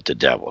 but the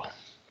devil.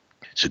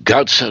 So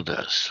God said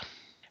this,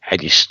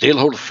 and he still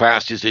hold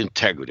fast his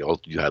integrity,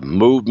 although you have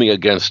moved me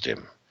against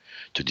him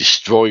to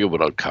destroy you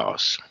without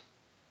cause.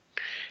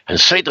 And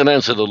Satan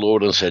answered the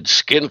Lord and said,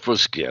 skin for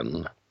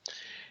skin,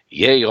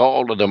 yea,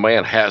 all that a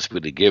man has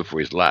will he give for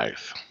his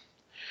life.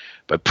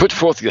 But put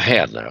forth your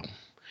hand now,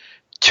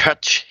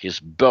 touch his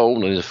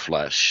bone and his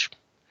flesh,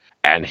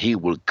 and he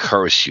will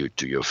curse you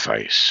to your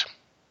face.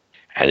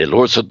 And the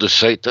Lord said to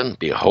Satan,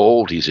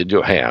 behold, he's in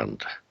your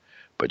hand,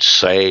 but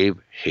save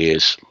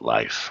his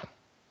life.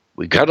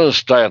 We got to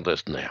understand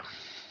this now.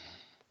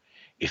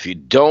 If you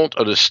don't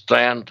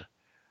understand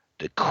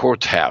the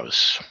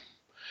courthouse,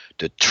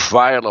 the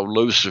trial of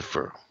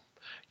Lucifer,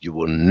 you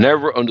will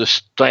never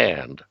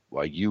understand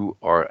why you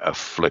are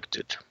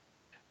afflicted.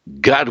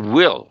 God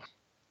will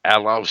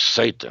allow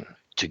Satan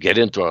to get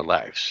into our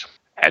lives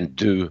and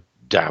do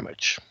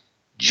damage.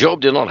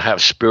 Job did not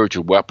have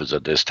spiritual weapons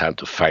at this time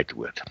to fight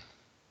with.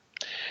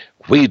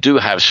 We do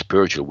have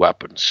spiritual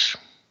weapons.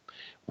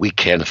 We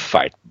can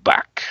fight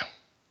back.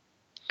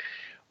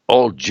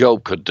 All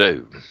Job could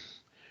do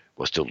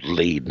was to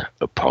lean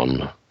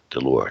upon the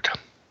Lord.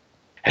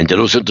 And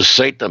delivereth unto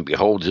Satan,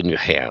 behold, in your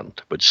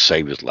hand, but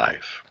save his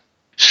life.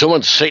 So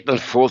went Satan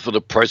forth from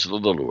the presence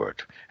of the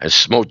Lord, and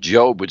smote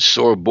Job with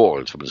sore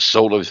boils from the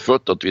sole of his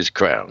foot unto his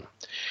crown.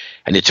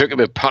 And he took him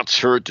in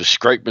potsherd to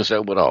scrape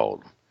himself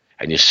withal,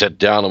 and he sat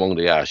down among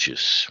the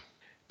ashes.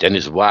 Then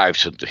his wife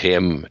said to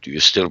him, do you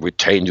still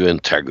retain your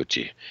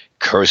integrity?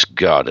 Curse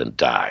God and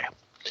die.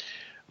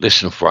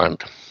 Listen,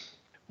 friend,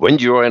 when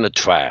you are in a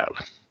trial,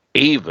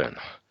 even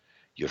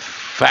your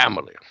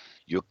family,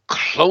 your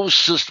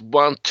closest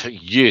one to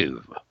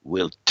you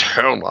will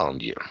turn on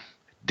you.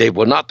 They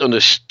will not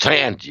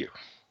understand you.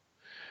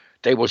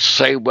 They will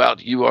say, well,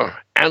 you are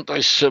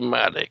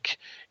anti-Semitic.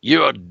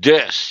 You're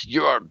this,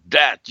 you're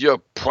that,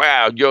 you're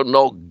proud, you're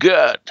no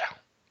good.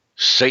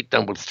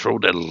 Satan will throw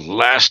the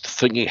last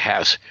thing he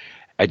has,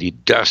 and he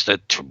does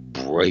that to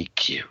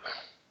break you.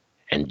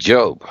 And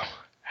Job,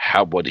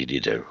 how what did he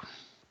do?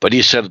 But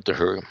he said to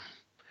her,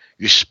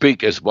 you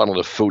speak as one of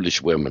the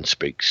foolish women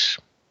speaks.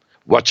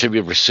 What shall we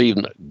receive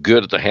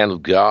good at the hand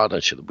of God,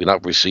 and shall we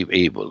not receive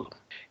evil?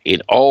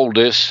 In all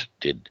this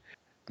did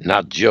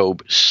not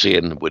Job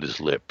sin with his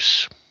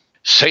lips.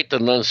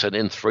 Satan then sent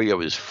in 3 of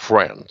his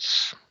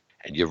friends,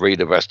 and you read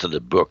the rest of the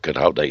book and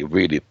how they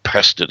really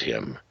pestered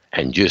him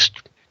and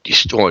just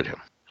destroyed him.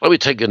 Let me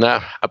take it now.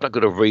 I'm not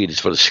going to read this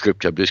for the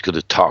scripture. I'm just going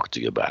to talk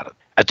to you about it.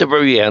 At the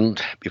very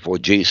end, before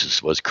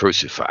Jesus was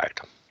crucified,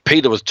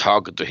 Peter was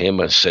talking to him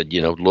and said,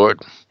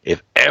 Lord,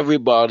 if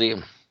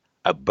everybody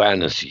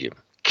abandons you,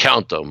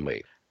 count on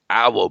me.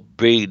 I will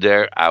be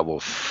there. I will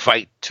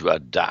fight till I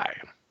die.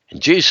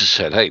 And Jesus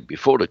said, hey,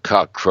 before the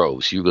cock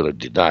crows, you're going to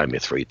deny me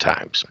 3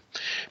 times.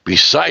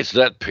 Besides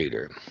that,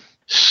 Peter,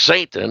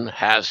 Satan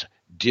has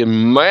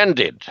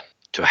demanded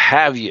to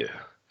have you,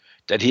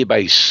 that he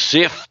may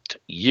sift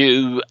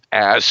you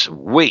as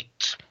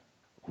wheat.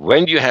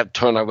 When you have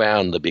turned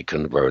around to be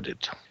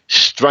converted,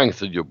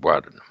 strengthen your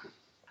brethren.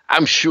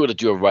 I'm sure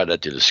that you're right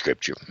into the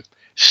scripture.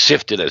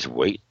 Sifted as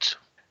wheat.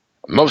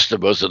 Most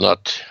of us are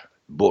not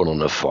born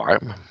on a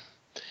farm.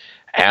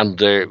 And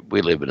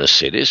we live in a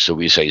city, so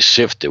we say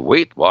sift the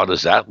wheat. What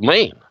does that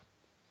mean?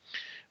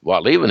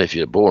 Well, even if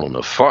you're born on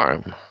a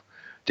farm,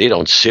 they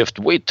don't sift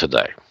wheat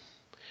today.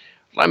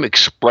 Let me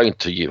explain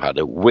to you how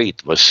the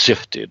wheat was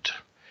sifted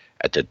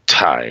at the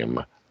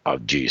time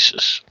of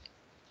Jesus.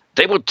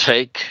 They would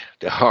take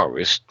the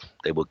harvest,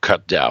 they would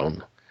cut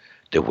down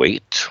the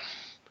wheat,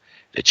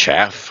 the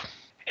chaff,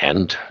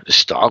 and the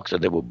stalks,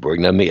 and they would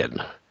bring them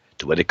in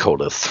to what they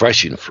call a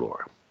threshing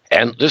floor.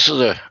 And this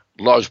is a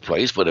large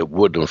place with a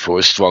wooden floor,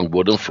 a strong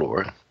wooden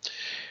floor.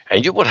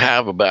 And you would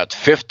have about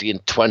 15,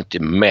 20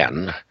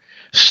 men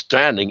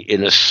standing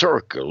in a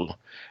circle,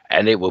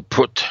 and they would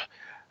put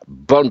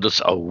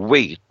bundles of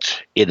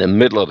wheat in the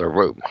middle of the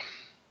room.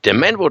 The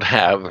men would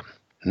have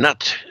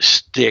not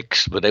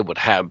sticks, but they would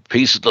have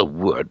pieces of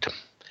wood,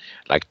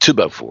 like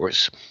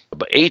 2x4s.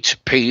 But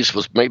each piece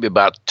was maybe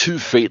about 2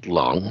 feet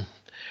long,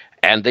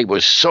 and they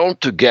were sewn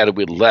together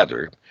with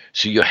leather.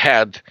 So you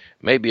had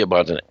maybe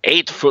about an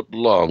 8-foot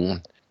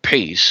long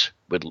piece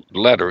with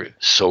leather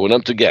sewn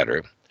them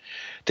together.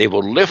 They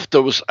would lift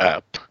those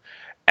up,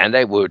 and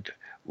they would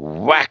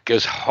whack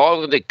as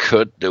hard as they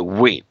could the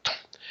wheat.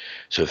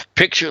 So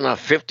picture now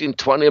 15,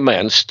 20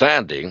 men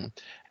standing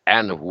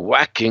and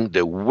whacking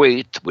the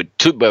wheat with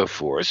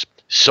 2x4s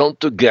sewn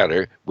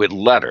together with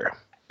leather.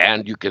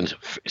 And you can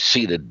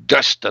see the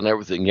dust and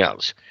everything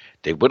else.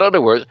 In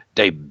other words,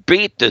 they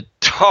beat the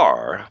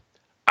tar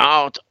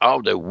out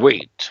of the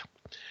wheat,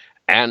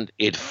 and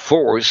it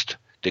forced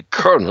the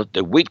kernel,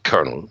 the wheat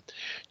kernel,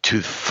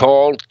 to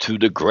fall to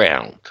the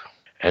ground.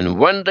 And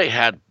when they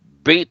had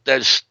beat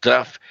that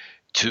stuff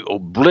to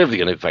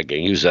oblivion, if I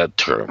can use that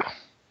term,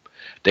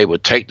 they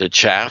would take the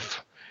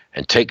chaff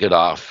and take it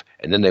off,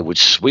 and then they would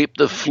sweep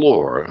the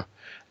floor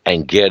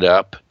and get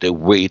up the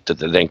wheat that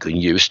they then could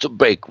use to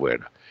bake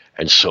with,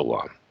 and so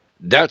on.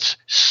 That's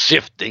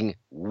sifting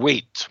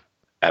wheat,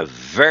 a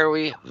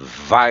very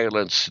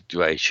violent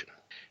situation.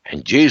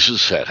 And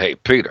Jesus said, hey,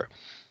 Peter,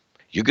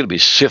 you're going to be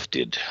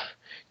sifted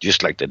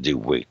just like they do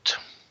wheat.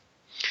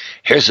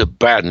 Here's the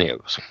bad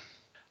news.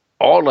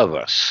 All of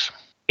us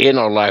in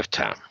our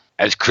lifetime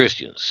as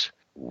Christians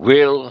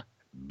will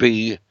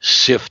be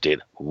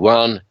sifted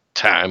one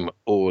time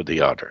or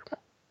the other.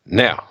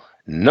 Now,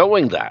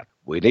 knowing that,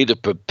 we need to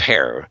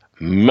prepare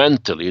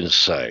mentally and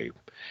say,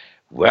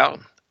 well,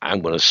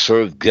 I'm going to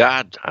serve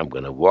God, I'm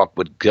going to walk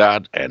with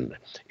God, and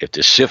if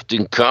the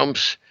sifting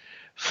comes,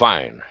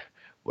 fine.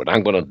 What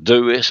I'm going to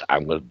do is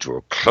I'm going to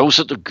draw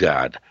closer to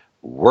God,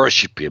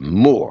 worship Him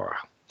more,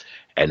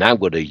 and I'm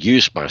going to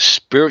use my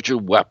spiritual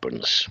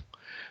weapons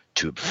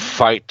to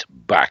fight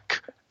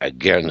back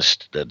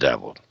against the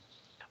devil.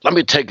 Let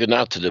me take you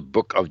now to the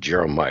book of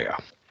Jeremiah.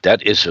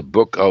 That is the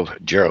book of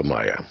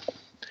Jeremiah.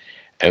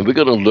 And we're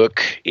going to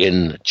look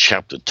in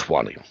chapter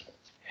 20.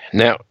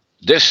 Now,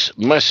 this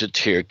message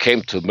here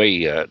came to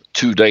me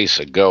 2 days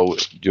ago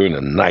during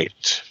the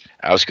night.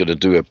 I was going to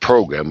do a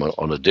program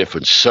on a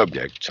different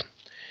subject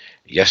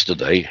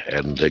yesterday,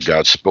 and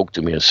God spoke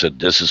to me and said,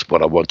 this is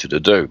what I want you to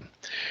do.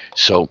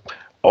 So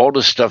All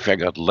the stuff I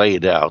got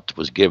laid out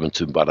was given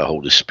to me by the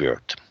Holy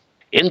Spirit.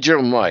 In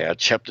Jeremiah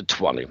chapter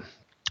 20,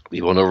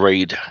 we want to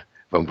read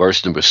from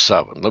verse number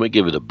 7. Let me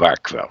give you the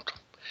background.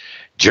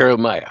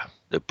 Jeremiah,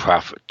 the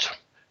prophet,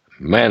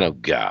 man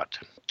of God.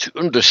 To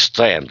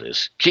understand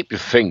this, keep your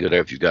finger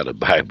there if you got a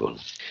Bible,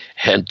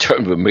 and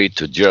turn with me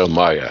to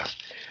Jeremiah,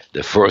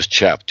 the first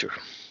chapter.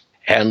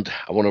 And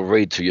I want to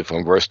read to you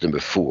from verse number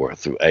 4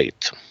 through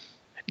 8.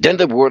 Then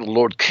the word of the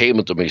Lord came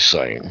unto me,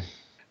 saying,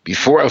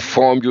 Before I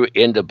formed you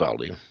in the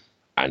belly,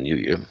 I knew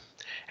you.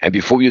 And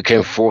before you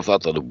came forth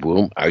out of the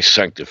womb, I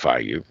sanctify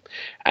you.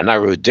 And I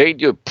ordained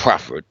you a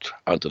prophet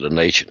unto the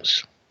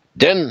nations.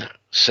 Then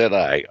said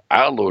I,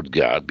 Our Lord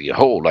God,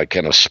 behold, I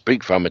cannot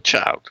speak for I am a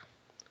child.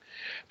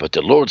 But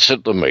the Lord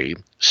said to me,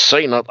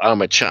 Say not, I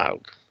am a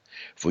child.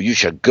 For you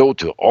shall go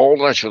to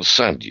all I shall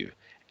send you.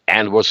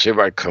 And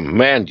whatsoever I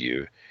command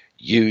you,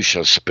 you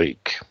shall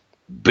speak.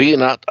 Be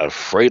not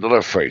afraid of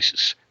their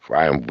faces, for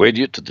I am with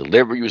you to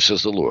deliver you,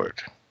 says the Lord.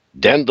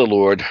 Then the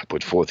Lord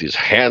put forth his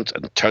hand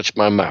and touched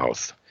my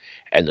mouth.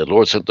 And the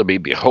Lord said to me,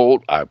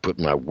 Behold, I put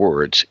my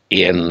words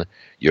in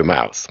your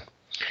mouth.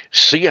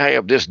 See, I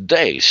have this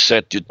day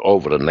set you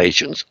over the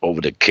nations,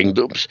 over the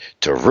kingdoms,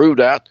 to root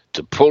out,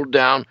 to pull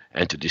down,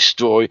 and to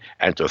destroy,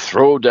 and to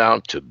throw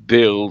down, to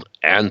build,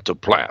 and to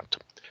plant.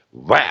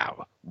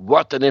 Wow,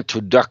 what an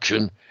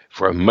introduction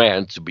for a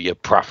man to be a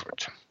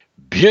prophet.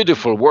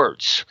 Beautiful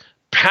words,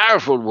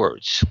 powerful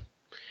words.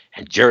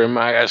 And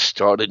Jeremiah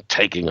started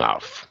taking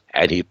off.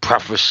 And he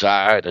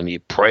prophesied, and he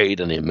prayed,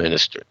 and he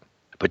ministered.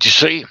 But you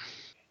see,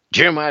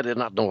 Jeremiah did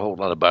not know a whole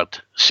lot about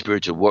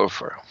spiritual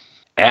warfare.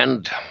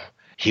 And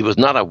he was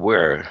not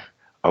aware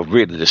of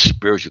really the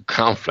spiritual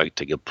conflict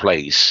taking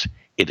place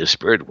in the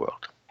spirit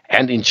world.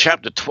 And in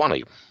chapter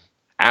 20,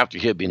 after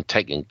he had been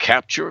taken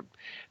captured,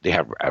 they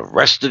had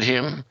arrested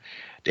him.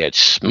 They had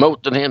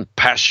smoten him.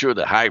 Pashur,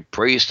 the high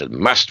priest, had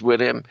messed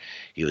with him.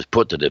 He was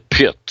put to the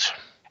pit.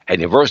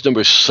 And in verse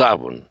number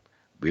 7,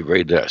 we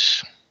read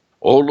this.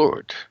 O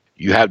Lord,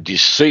 you have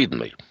deceived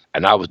me,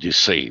 and I was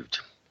deceived.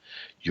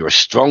 You are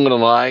stronger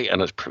than I, and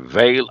has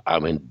prevailed.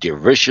 I'm in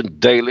derision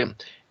daily.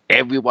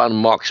 Everyone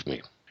mocks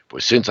me. For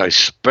since I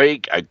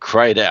spake, I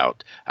cried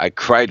out. I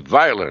cried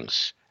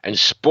violence and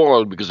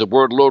spoiled, because the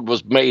word Lord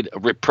was made a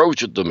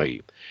reproach unto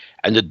me,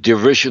 and the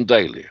derision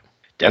daily.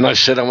 Then I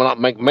said, I will not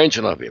make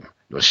mention of him,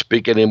 nor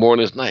speak any more in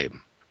his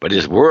name. But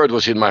his word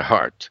was in my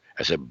heart,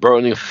 as a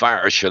burning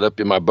fire shut up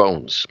in my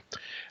bones.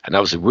 And I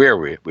was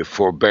weary with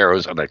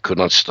forbearance, and I could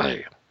not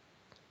stay.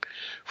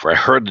 For I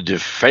heard the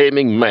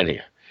defaming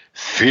many,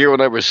 fear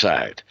on every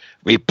side.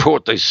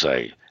 Report, they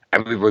say,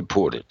 and we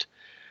report it.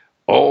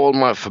 All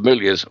my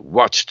familiars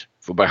watched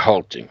for my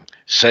halting,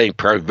 saying,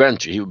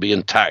 Peradventure he will be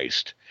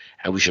enticed,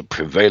 and we shall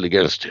prevail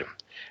against him,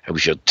 and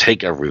we shall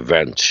take our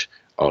revenge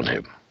on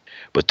him.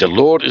 But the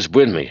Lord is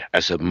with me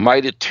as a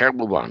mighty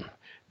terrible one.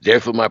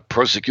 Therefore my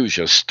persecution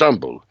shall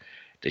stumble.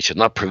 They shall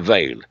not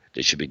prevail.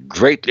 They shall be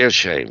greatly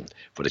ashamed,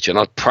 for they shall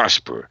not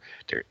prosper.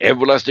 Their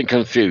everlasting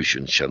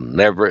confusion shall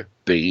never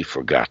be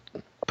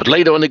forgotten. But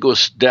later on it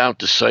goes down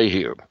to say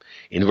here,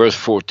 in verse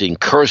 14,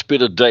 Cursed be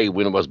the day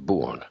when I was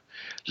born.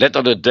 Let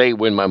not the day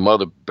when my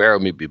mother bare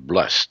me be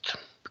blessed,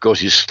 because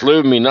he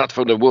slew me not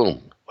from the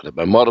womb, but that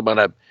my mother might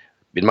have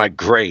been my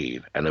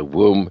grave, and a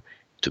womb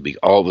to be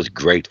always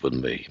great with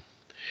me.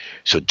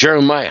 So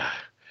Jeremiah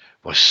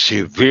was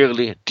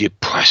severely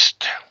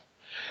depressed.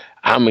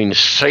 I mean,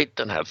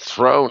 Satan had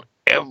thrown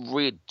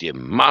every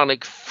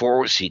demonic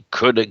force he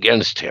could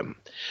against him,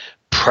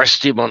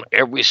 pressed him on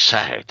every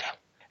side.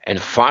 And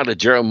finally,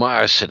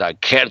 Jeremiah said, I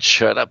can't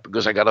shut up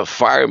because I got a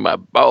fire in my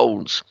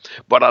bones,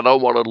 but I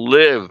don't want to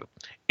live.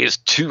 It's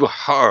too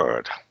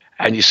hard.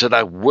 And he said,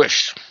 I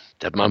wish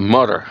that my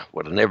mother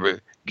would have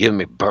never given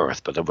me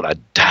birth, but that would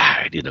have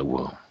died in the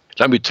womb.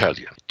 Let me tell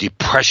you,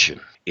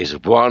 depression is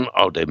one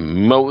of the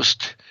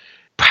most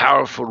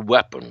powerful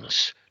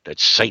weapons that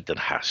Satan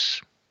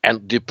has.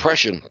 And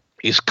depression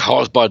is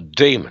caused by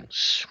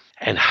demons.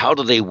 And how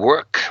do they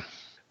work?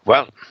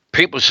 Well,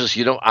 people says,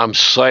 I'm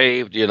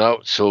saved,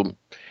 so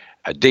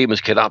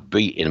demons cannot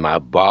be in my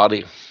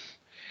body.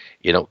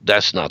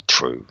 That's not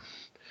true.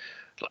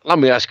 Let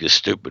me ask you a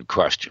stupid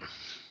question.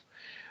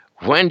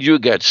 When you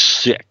get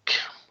sick,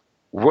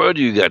 where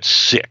do you get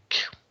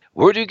sick?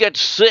 Where do you get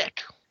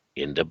sick?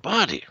 In the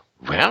body.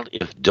 Well,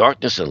 if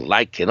darkness and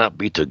light cannot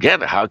be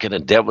together, how can the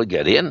devil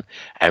get in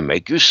and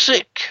make you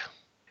sick?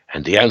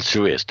 And the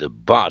answer is the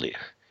body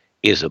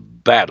is a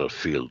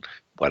battlefield.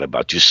 What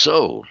about your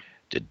soul?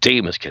 The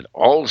demons can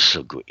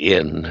also go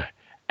in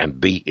and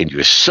be in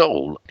your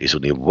soul. There's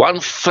only one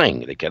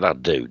thing they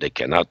cannot do. They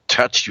cannot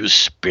touch your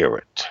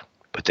spirit.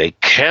 But they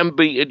can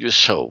be in your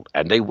soul,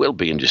 and they will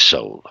be in your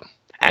soul,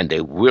 and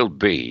they will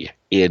be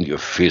in your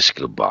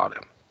physical body.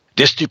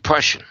 This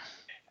depression,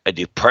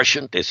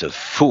 there's a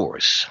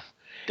force.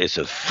 There's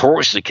a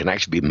force that can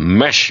actually be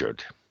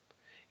measured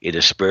in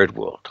the spirit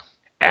world.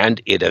 And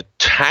it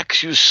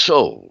attacks your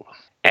soul,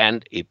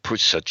 and it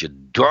puts such a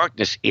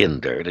darkness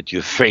in there that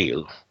you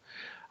feel,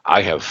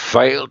 I have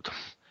failed,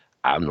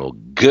 I'm no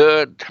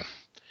good,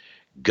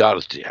 God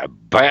has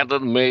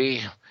abandoned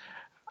me,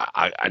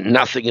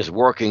 Nothing is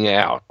working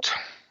out.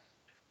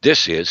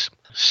 This is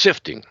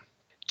sifting.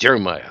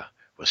 Jeremiah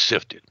was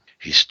sifted.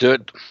 He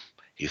stood,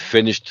 he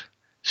finished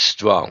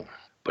strong.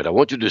 But I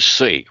want you to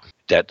see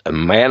that a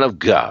man of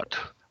God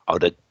of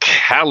the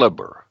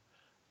caliber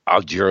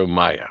of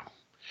Jeremiah,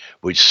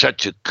 with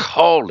such a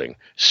calling,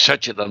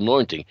 such an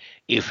anointing,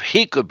 if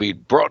he could be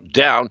brought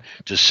down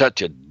to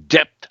such a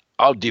depth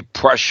of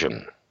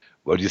depression,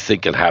 what do you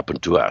think can happen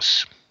to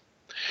us?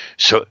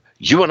 So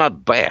you are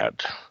not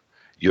bad.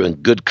 You're in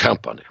good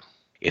company.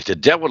 If the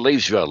devil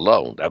leaves you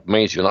alone, that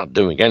means you're not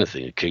doing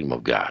anything in the kingdom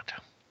of God.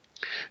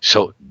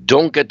 So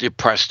don't get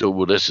depressed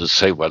over this and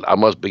say, well, I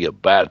must be a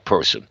bad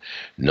person.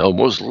 No,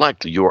 most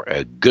likely you're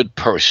a good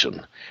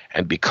person.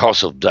 And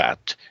because of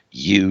that,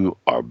 you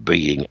are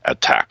being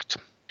attacked.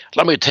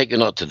 Let me take you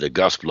now to the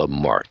Gospel of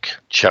Mark,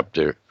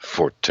 chapter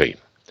 14.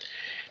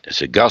 There's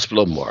the Gospel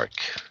of Mark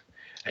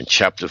and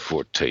chapter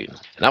 14.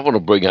 And I want to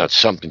bring out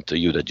something to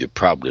you that you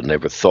probably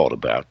never thought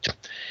about.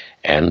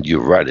 And you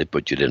read it,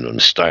 but you didn't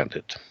understand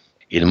it.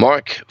 In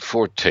Mark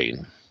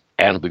 14,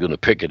 and we're going to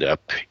pick it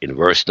up in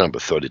verse number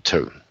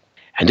 32.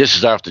 And this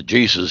is after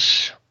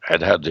Jesus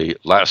had had the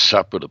Last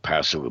Supper, the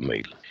Passover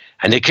meal.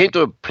 And he came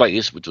to a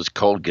place which was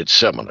called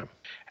Gethsemane.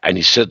 And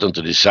he said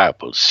unto the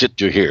disciples, sit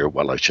you here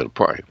while I shall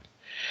pray.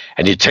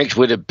 And he takes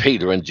with him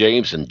Peter and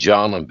James and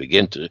John and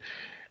began to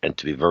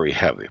be very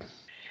heavy.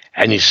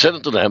 And he said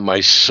unto them,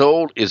 my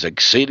soul is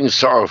exceeding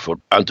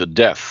sorrowful unto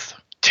death.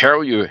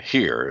 Tarry you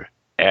here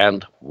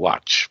and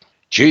watch.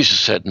 Jesus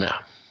said, now,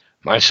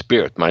 my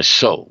spirit, my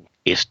soul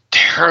is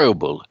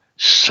terrible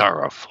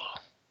sorrowful.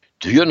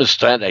 Do you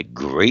understand that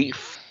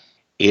grief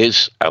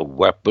is a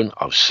weapon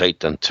of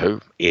Satan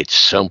too? It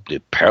simply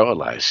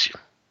paralyzes you.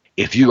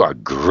 If you are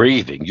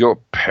grieving, you're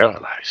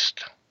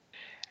paralyzed.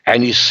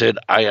 And he said,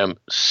 I am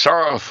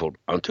sorrowful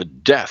unto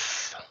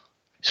death.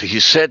 So he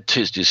said to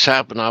his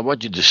disciples, I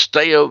want you to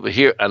stay over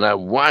here and I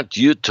want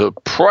you to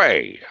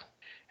pray.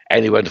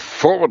 And he went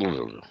forward a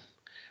little,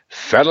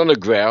 fell on the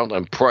ground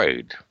and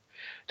prayed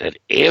that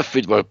if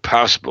it were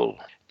possible,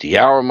 the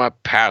hour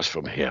might pass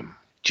from him.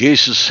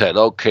 Jesus said,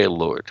 okay,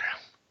 Lord,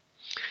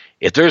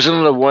 if there's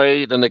another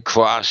way than the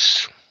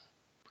cross,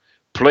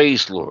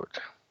 please, Lord.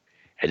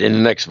 And in the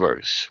next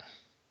verse,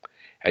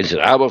 and he said,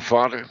 Abba,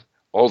 Father,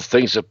 all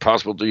things are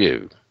possible to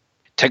you.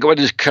 Take away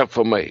this cup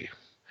from me.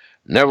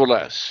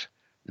 Nevertheless,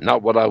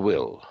 not what I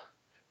will,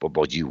 but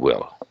what you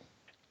will.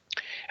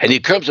 And he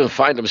comes and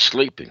finds him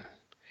sleeping,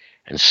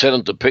 and said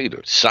unto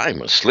Peter,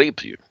 Simon,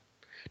 sleep you?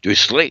 Do you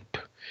sleep?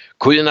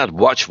 Could you not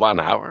watch 1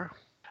 hour?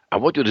 I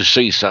want you to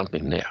see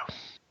something now.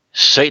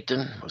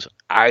 Satan was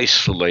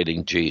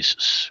isolating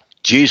Jesus.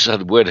 Jesus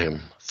had with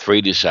him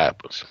 3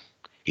 disciples,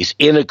 his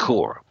inner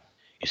core,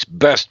 his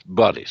best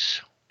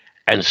buddies,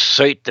 and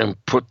Satan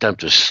put them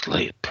to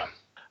sleep.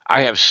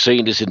 I have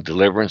seen this in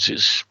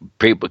deliverances.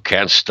 People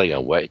can't stay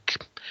awake.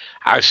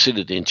 I've seen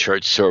it in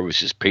church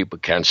services. People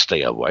can't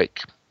stay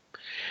awake.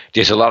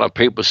 There's a lot of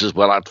people says,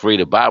 well, I read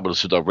the Bible.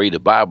 So I read the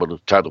Bible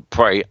to try to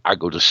pray. I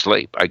go to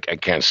sleep. I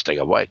can't stay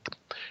awake.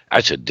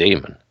 That's a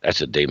demon.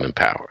 That's a demon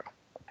power.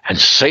 And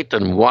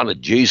Satan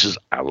wanted Jesus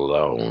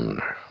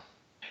alone.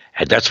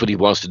 And that's what he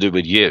wants to do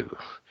with you.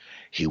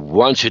 He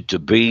wants you to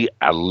be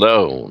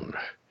alone.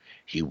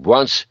 He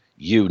wants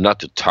you not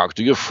to talk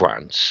to your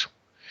friends.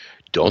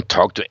 Don't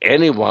talk to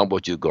anyone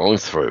what you're going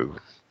through.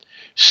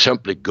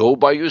 Simply go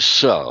by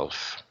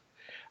yourself.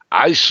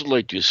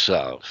 Isolate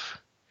yourself.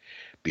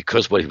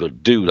 Because what he will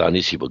do then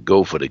is he will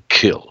go for the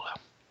kill.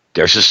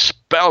 There's a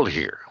spell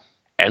here.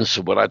 And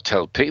so what I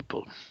tell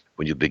people,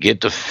 when you begin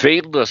to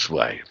feel this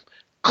way,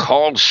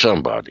 call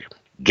somebody.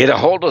 Get a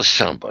hold of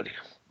somebody.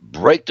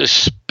 Break the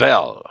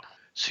spell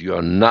so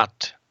you're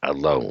not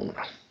alone.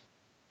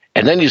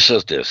 And then he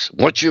says this,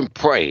 once you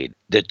prayed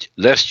that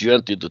lest you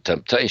enter into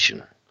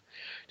temptation,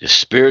 the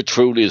spirit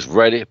truly is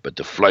ready, but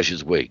the flesh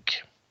is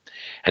weak.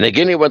 And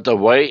again he went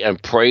away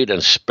and prayed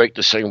and spake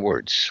the same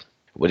words.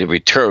 When he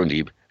returned,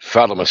 he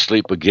fell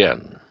asleep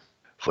again,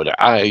 for their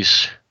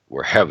eyes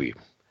were heavy.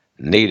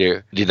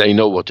 Neither did they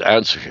know what to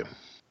answer him.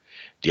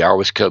 The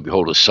hour is come,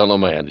 behold, the Son of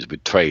Man is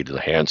betrayed in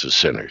the hands of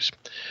sinners.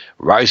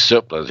 Rise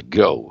up, let us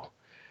go.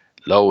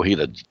 Lo, he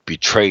that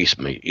betrays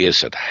me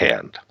is at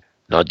hand.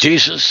 Now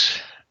Jesus,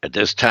 at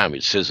this time,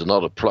 it says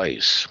another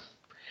place,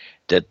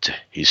 that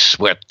his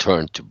sweat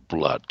turned to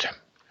blood.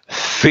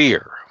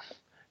 Fear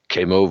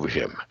came over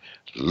him.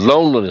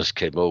 Loneliness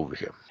came over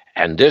him.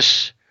 And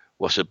this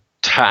was a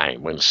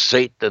time when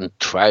Satan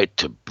tried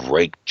to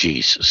break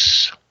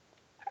Jesus.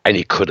 And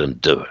he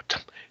couldn't do it.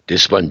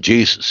 This when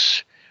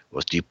Jesus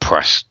was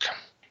depressed.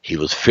 He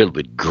was filled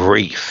with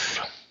grief.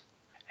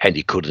 And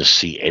he couldn't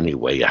see any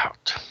way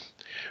out.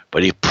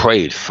 But he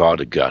prayed,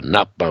 Father God,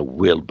 not my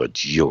will,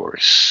 but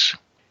yours.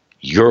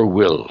 Your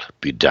will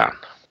be done.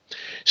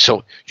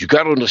 So you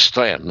got to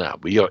understand now,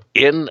 we are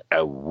in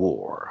a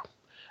war,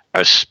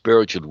 a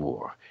spiritual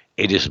war.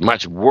 It is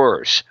much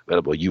worse than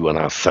what you and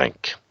I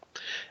think.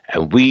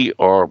 And we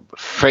are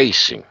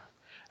facing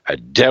a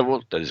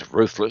devil that is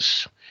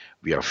ruthless.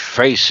 We are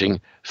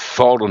facing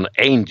fallen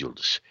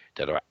angels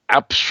that are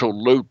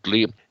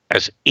absolutely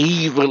as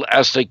evil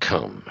as they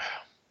come,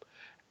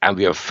 and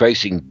we are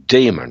facing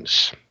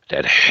demons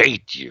that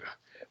hate you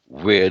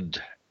with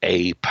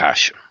a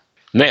passion.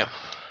 Now,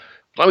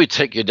 let me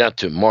take you down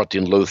to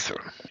Martin Luther.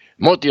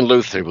 Martin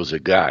Luther was a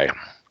guy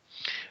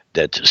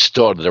that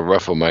started the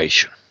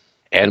Reformation,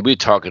 and we're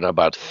talking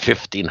about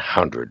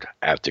 1500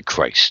 after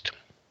Christ.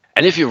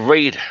 And if you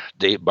read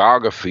the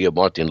biography of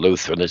Martin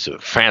Luther, and it's a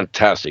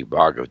fantastic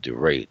biography to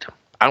read,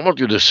 I want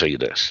you to see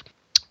this.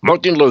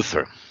 Martin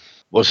Luther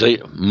was a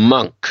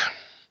monk,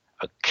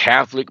 a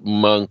Catholic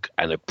monk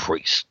and a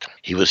priest.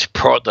 He was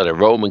part of the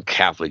Roman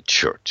Catholic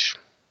Church.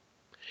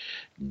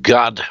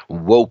 God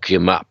woke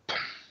him up.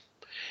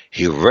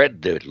 He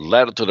read the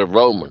letter to the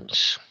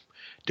Romans.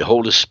 The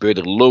Holy Spirit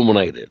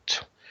illuminated.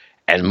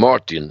 And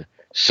Martin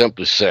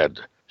simply said,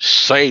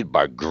 saved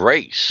by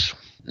grace,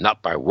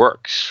 not by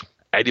works.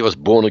 And he was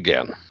born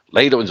again.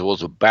 Later on, he was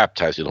also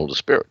baptized in the Holy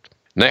Spirit.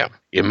 Now,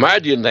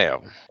 imagine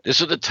now,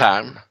 this is the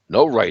time,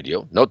 no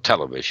radio, no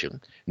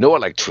television, no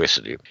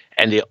electricity,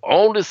 and the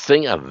only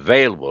thing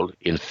available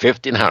in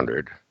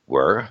 1500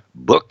 were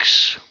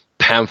books,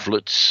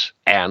 pamphlets,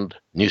 and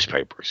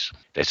newspapers.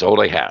 That's all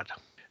they had.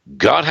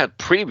 God had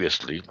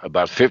previously,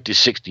 about 50,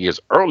 60 years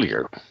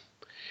earlier,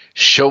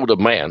 showed a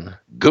man,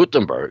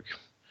 Gutenberg,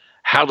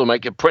 how to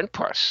make a print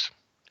press.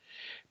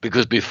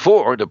 Because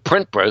before the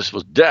print press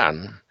was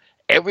done,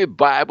 every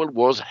Bible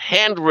was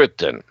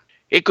handwritten.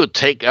 It could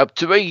take up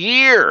to a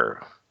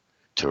year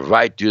to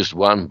write just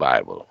one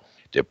Bible.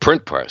 The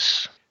print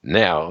press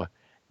now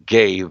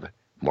gave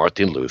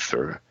Martin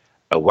Luther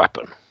a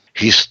weapon.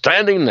 He's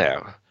standing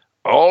now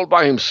all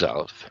by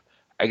himself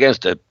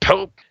against the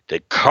Pope, the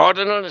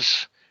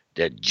cardinals,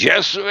 the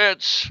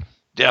Jesuits,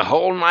 the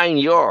whole 9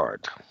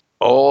 yards,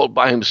 all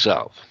by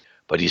himself.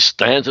 But he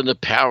stands in the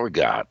power of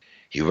God.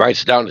 He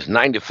writes down his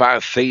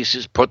 95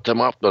 theses, put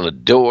them up on the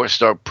door,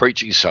 start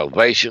preaching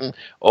salvation.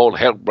 All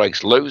hell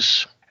breaks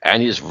loose.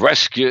 And he's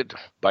rescued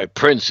by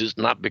princes,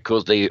 not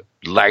because they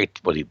liked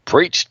what he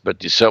preached,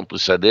 but they simply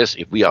said this: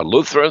 if we are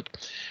Lutheran,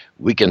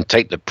 we can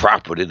take the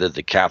property that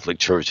the Catholic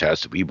Church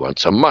has if we want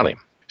some money.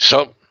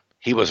 So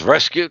he was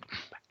rescued,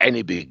 and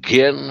he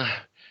began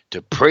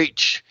to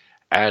preach,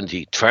 and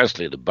he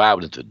translated the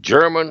Bible into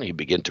German. He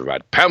began to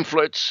write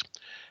pamphlets,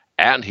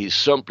 and he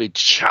simply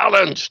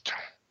challenged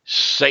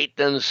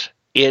Satan's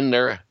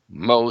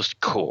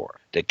innermost core,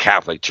 the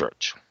Catholic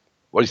Church.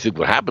 What do you think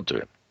would happen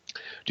to him?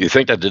 Do you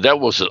think that the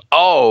devil said,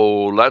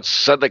 oh, let's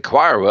set the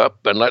choir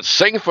up and let's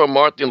sing for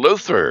Martin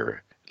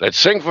Luther. Let's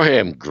sing for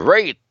him.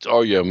 Great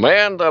are you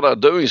men that are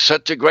doing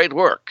such a great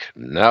work.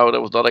 No,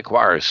 there was not a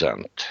choir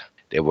sent.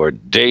 There were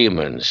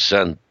demons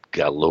sent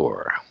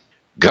galore.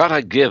 God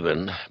had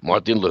given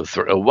Martin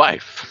Luther a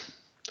wife.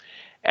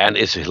 And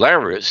it's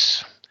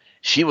hilarious.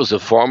 She was a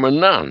former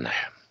nun.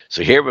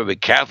 So here we have a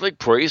Catholic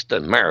priest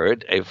that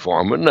married a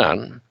former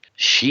nun.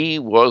 She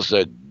was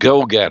a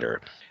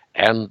go-getter.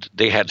 And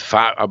they had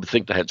five, I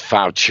think they had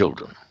 5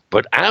 children.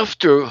 But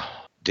after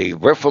the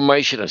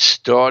Reformation had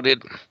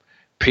started,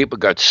 people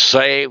got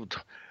saved,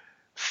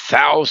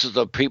 thousands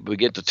of people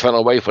began to turn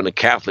away from the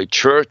Catholic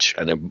Church,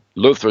 and the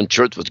Lutheran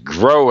Church was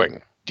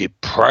growing.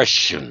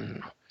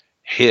 Depression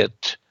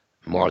hit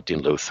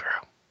Martin Luther.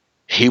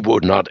 He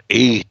would not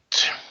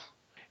eat.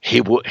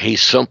 He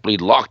simply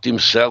locked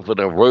himself in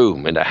a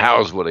room in the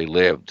house where he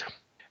lived,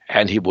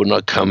 and he would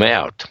not come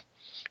out.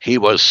 He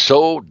was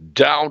so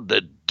down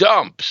the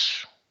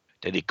dumps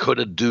that he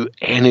couldn't do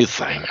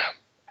anything.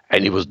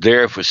 And he was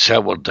there for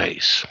several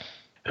days.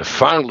 And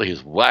finally,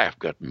 his wife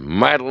got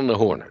mad on the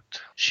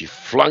hornet. She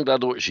flung that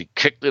door, she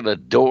kicked in the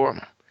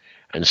door,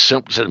 and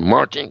simply said,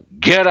 Martin,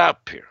 get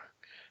up here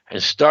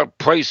and start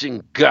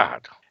praising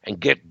God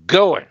and get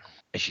going.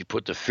 And she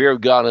put the fear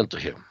of God into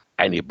him,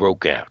 and he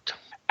broke out.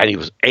 And he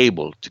was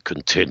able to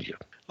continue.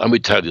 Let me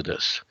tell you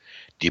this.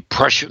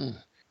 Depression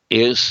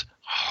is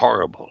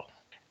horrible.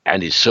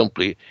 And it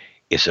simply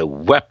is a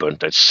weapon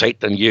that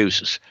Satan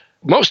uses,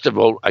 most of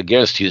all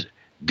against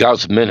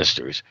God's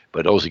ministers,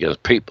 but also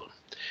against people.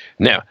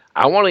 Now,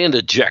 I want to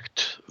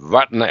interject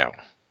right now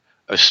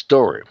a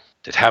story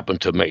that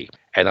happened to me.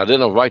 And I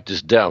didn't write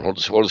this down.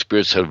 The Holy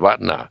Spirit said right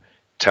now,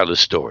 tell the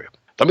story.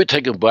 Let me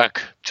take it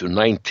back to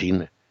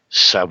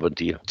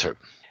 1972.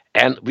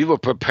 And we were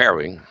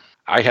preparing.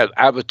 I had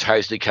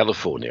advertised in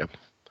California.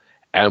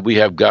 And we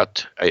have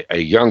got a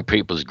young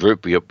people's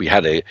group. We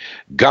had a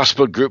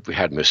gospel group. We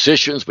had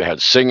musicians. We had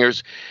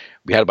singers.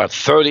 We had about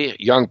 30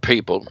 young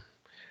people,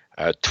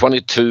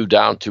 22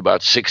 down to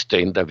about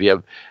 16 that we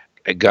have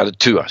got it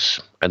to us.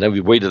 And then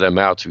we weeded them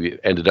out. So we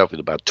ended up with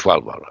about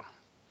 12 of them.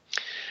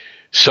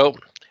 So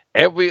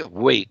every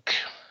week,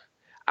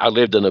 I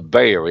lived in the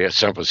Bay Area,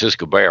 San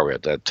Francisco Bay Area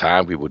at that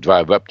time. We would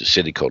drive up to a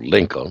city called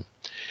Lincoln.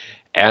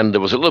 And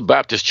there was a little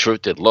Baptist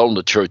church that loaned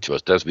the church to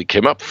us. As we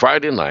came up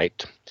Friday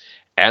night,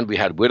 and we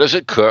had with us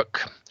a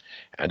cook,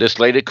 and this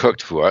lady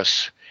cooked for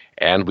us,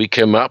 and we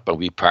came up and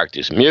we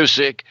practiced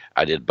music.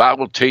 I did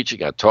Bible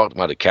teaching. I taught them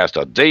how to cast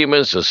out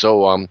demons and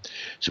so on.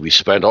 So we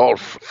spent all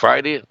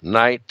Friday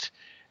night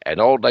and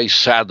all day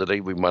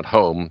Saturday. We went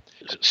home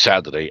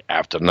Saturday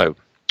afternoon.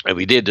 And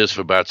we did this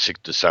for about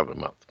 6 to 7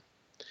 months.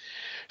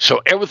 So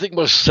everything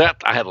was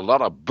set. I had a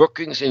lot of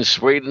bookings in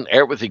Sweden.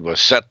 Everything was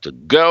set to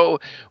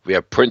go. We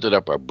have printed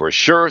up our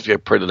brochures. We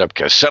have printed up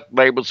cassette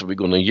labels that we're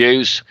going to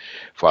use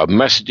for our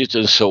messages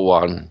and so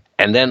on.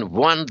 And then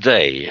one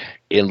day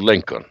in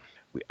Lincoln,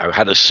 I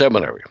had a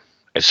seminar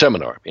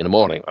in the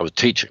morning. I was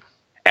teaching.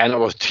 And I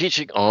was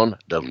teaching on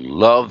the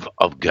love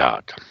of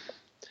God.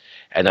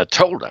 And I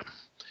told them,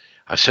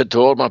 I said to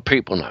all my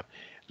people now,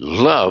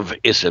 love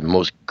is the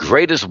most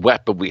greatest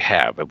weapon we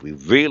have. And we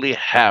really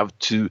have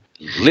to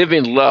live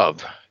in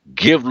love,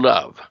 give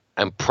love,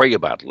 and pray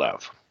about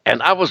love.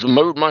 And I was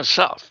moved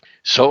myself.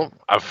 So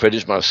I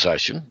finished my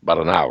session, about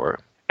an hour,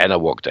 and I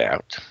walked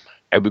out.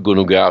 And we're going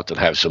to go out and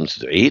have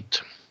something to eat.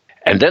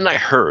 And then I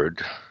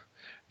heard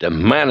the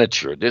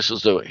manager,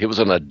 he was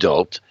an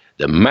adult,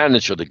 the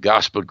manager of the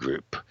gospel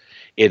group,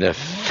 in a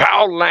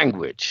foul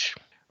language,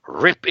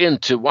 rip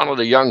into one of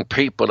the young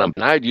people, and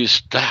I just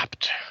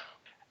stopped.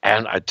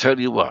 And I tell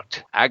you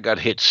what, I got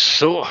hit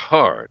so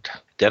hard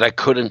that I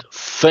couldn't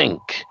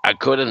think. I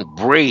couldn't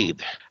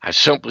breathe. I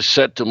simply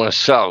said to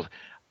myself,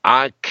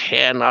 I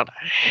cannot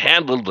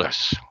handle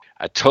this.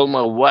 I told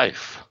my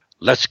wife,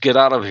 let's get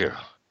out of here.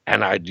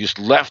 And I just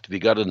left. We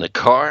got in the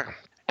car,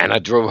 and I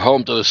drove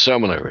home to the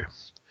seminary.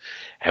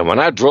 And when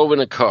I drove in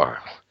the car,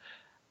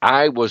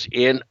 I was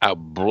in a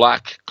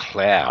black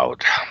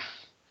cloud.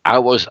 I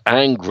was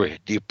angry,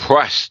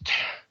 depressed.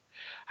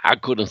 I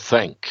couldn't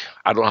think.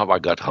 I don't know how I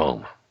got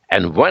home.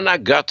 And when I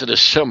got to the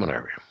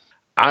seminary,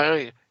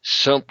 I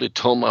simply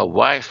told my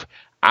wife,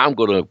 I'm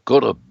going to go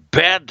to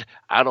bed.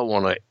 I don't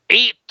want to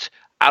eat.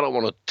 I don't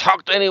want to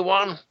talk to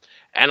anyone.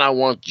 And I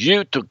want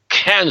you to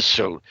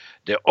cancel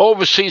the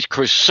Overseas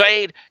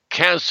Crusade,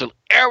 cancel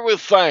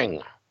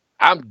everything.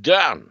 I'm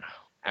done.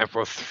 And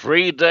for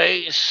 3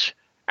 days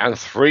and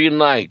 3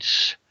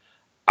 nights,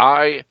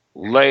 I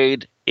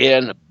laid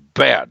in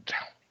bed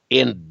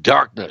in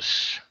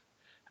darkness.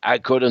 I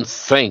couldn't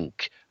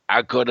think.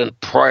 I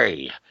couldn't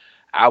pray.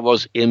 I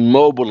was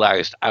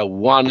immobilized. I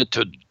wanted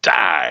to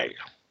die.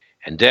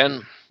 And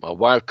then my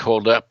wife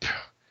called up.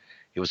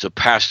 He was a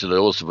pastor that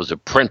also was a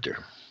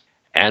printer.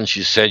 And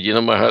she said,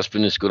 my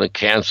husband is going to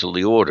cancel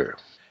the order.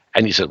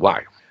 And he said,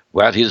 why?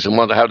 Well, he doesn't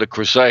want to have the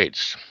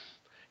Crusades.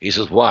 He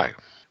says, why?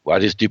 Well,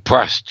 he's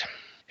depressed.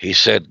 He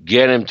said,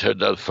 get him to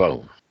the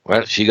phone.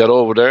 Well, she got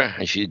over there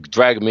and she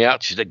dragged me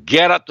out. She said,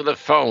 get up to the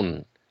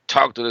phone.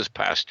 Talk to this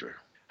pastor.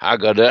 I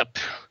got up.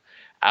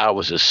 I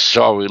was a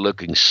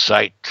sorry-looking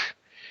sight.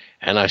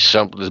 And I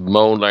simply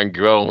moaned and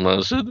groaned.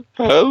 I said,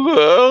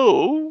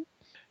 hello.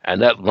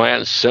 And that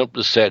man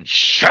simply said,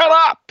 shut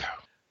up.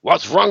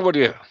 What's wrong with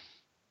you?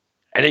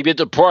 And he began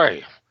to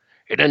pray.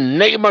 In the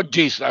name of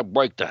Jesus, I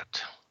break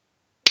that.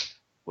 It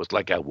was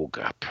like I woke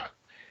up.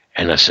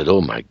 And I said,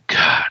 oh, my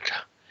God,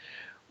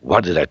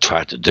 what did I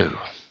try to do?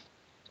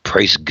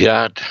 Praise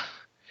God.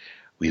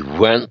 We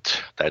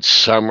went that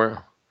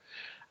summer.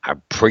 I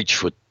preached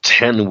for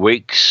 10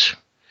 weeks.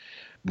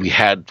 We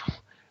had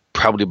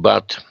probably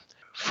about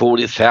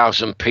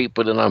 40,000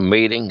 people in our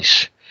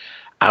meetings.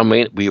 I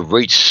mean, we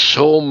reached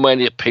so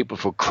many people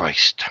for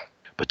Christ.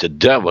 But the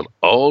devil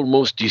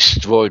almost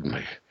destroyed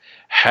me,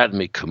 had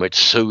me commit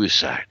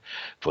suicide.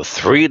 For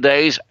 3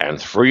 days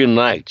and 3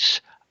 nights,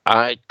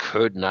 I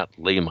could not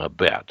leave my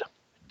bed.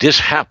 This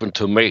happened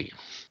to me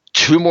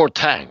 2 more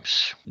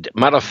times.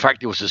 Matter of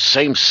fact, it was the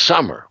same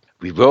summer.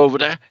 We were over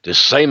there, the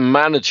same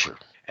manager.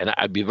 And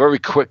I'd be very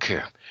quick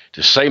here.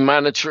 The same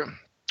manager.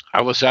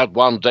 I was out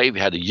one day.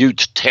 We had a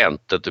huge tent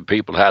that the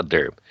people had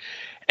there.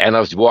 And I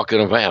was walking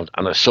around,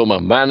 and I saw my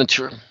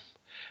manager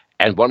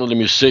and one of the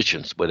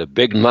musicians with a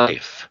big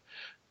knife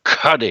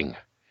cutting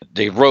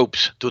the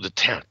ropes to the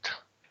tent.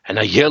 And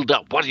I yelled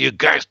out, what are you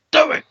guys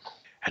doing?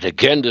 And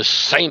again, the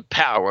same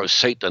power of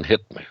Satan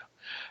hit me.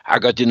 I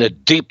got in a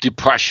deep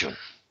depression.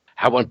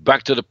 I went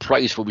back to the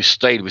place where we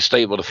stayed. We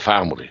stayed with a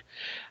family.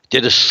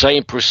 Did the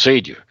same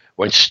procedure.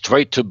 Went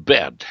straight to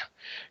bed.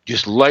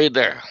 Just lay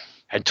there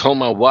and told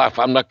my wife,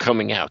 I'm not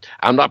coming out.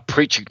 I'm not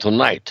preaching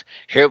tonight.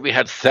 Here we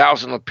had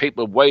thousands of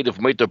people waiting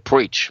for me to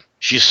preach.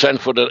 She sent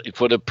for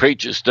the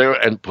preachers there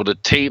and for the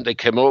team. They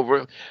came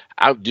over.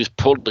 I just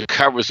pulled the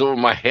covers over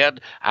my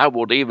head. I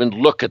wouldn't even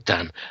look at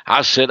them.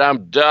 I said,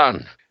 I'm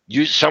done.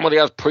 Somebody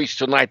else preach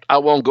tonight. I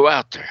won't go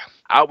out there.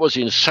 I was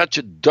in such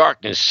a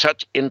darkness,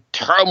 such in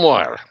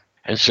turmoil.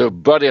 And so a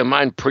buddy of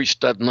mine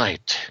preached that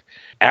night.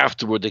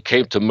 Afterward, they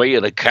came to me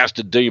and they cast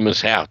the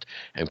demons out.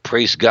 And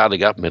praise God, they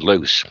got me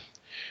loose.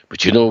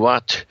 But you know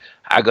what?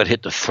 I got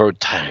hit the 3rd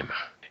time.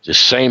 The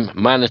same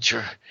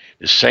manager,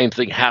 the same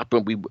thing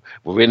happened. We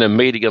were in a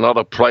meeting in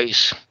another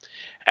place,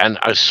 and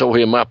I saw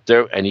him up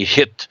there, and he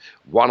hit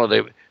one of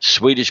the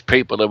Swedish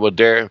people that were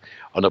there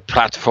on the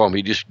platform.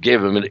 He just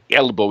gave him an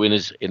elbow in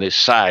his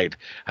side,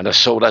 and I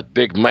saw that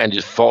big man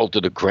just fall to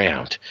the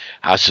ground.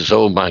 I says,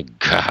 oh, my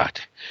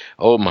God.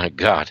 Oh, my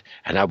God.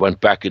 And I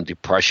went back in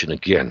depression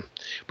again.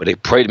 But they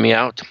prayed me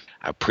out.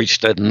 I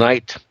preached that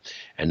night.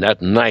 And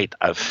that night,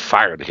 I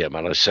fired him,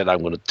 and I said,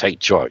 I'm going to take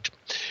charge.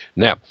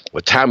 Now,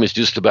 the time is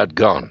just about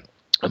gone.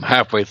 I'm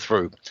halfway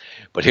through,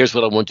 but here's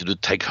what I want you to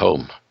take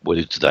home with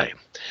you today.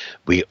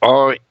 We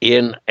are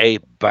in a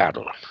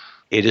battle.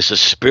 It is a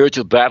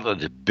spiritual battle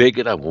that is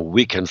bigger than what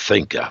we can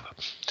think of.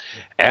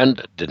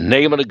 And the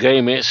name of the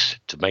game is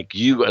to make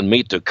you and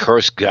me to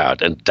curse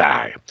God and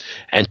die,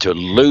 and to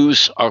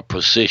lose our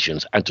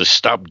positions, and to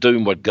stop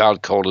doing what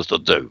God called us to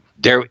do.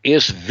 There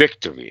is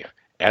victory.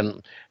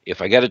 And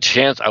if I get a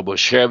chance, I will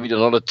share with you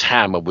another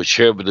time. I will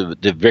share with you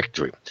the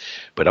victory.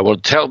 But I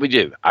want to tell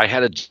you, I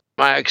had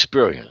my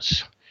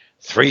experience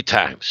 3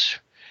 times.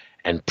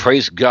 And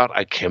praise God,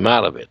 I came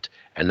out of it.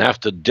 And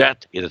after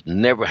that, it has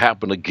never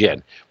happened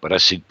again. But I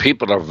see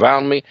people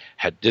around me,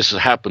 this has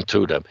happened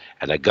to them,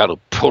 and I got to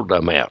pull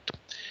them out.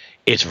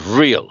 It's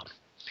real.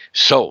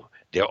 So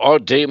there are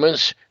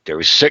demons, there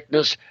is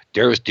sickness,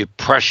 there is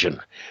depression,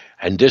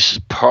 and this is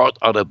part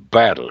of the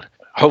battle.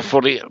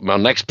 Hopefully, my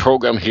next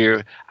program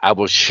here, I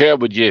will share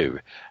with you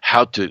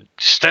how to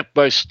step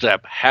by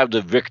step have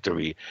the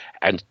victory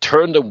and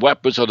turn the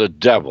weapons of the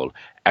devil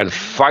and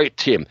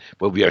fight him,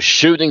 but we are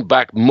shooting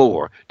back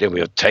more than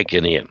we are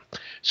taking in.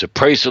 So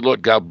praise the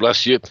Lord. God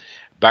bless you.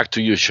 Back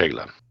to you,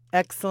 Sheila.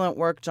 Excellent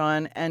work,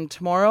 John. And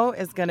tomorrow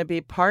is going to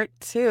be part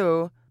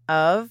 2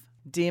 of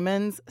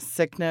demons,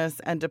 sickness,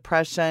 and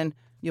depression.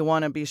 You'll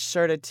want to be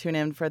sure to tune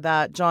in for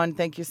that. John,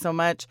 thank you so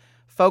much.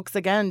 Folks,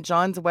 again,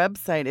 John's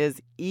website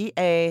is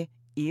eaec.org.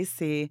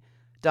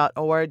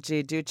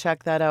 Do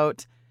check that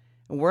out.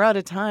 We're out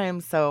of time,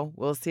 so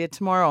we'll see you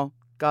tomorrow.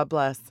 God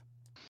bless.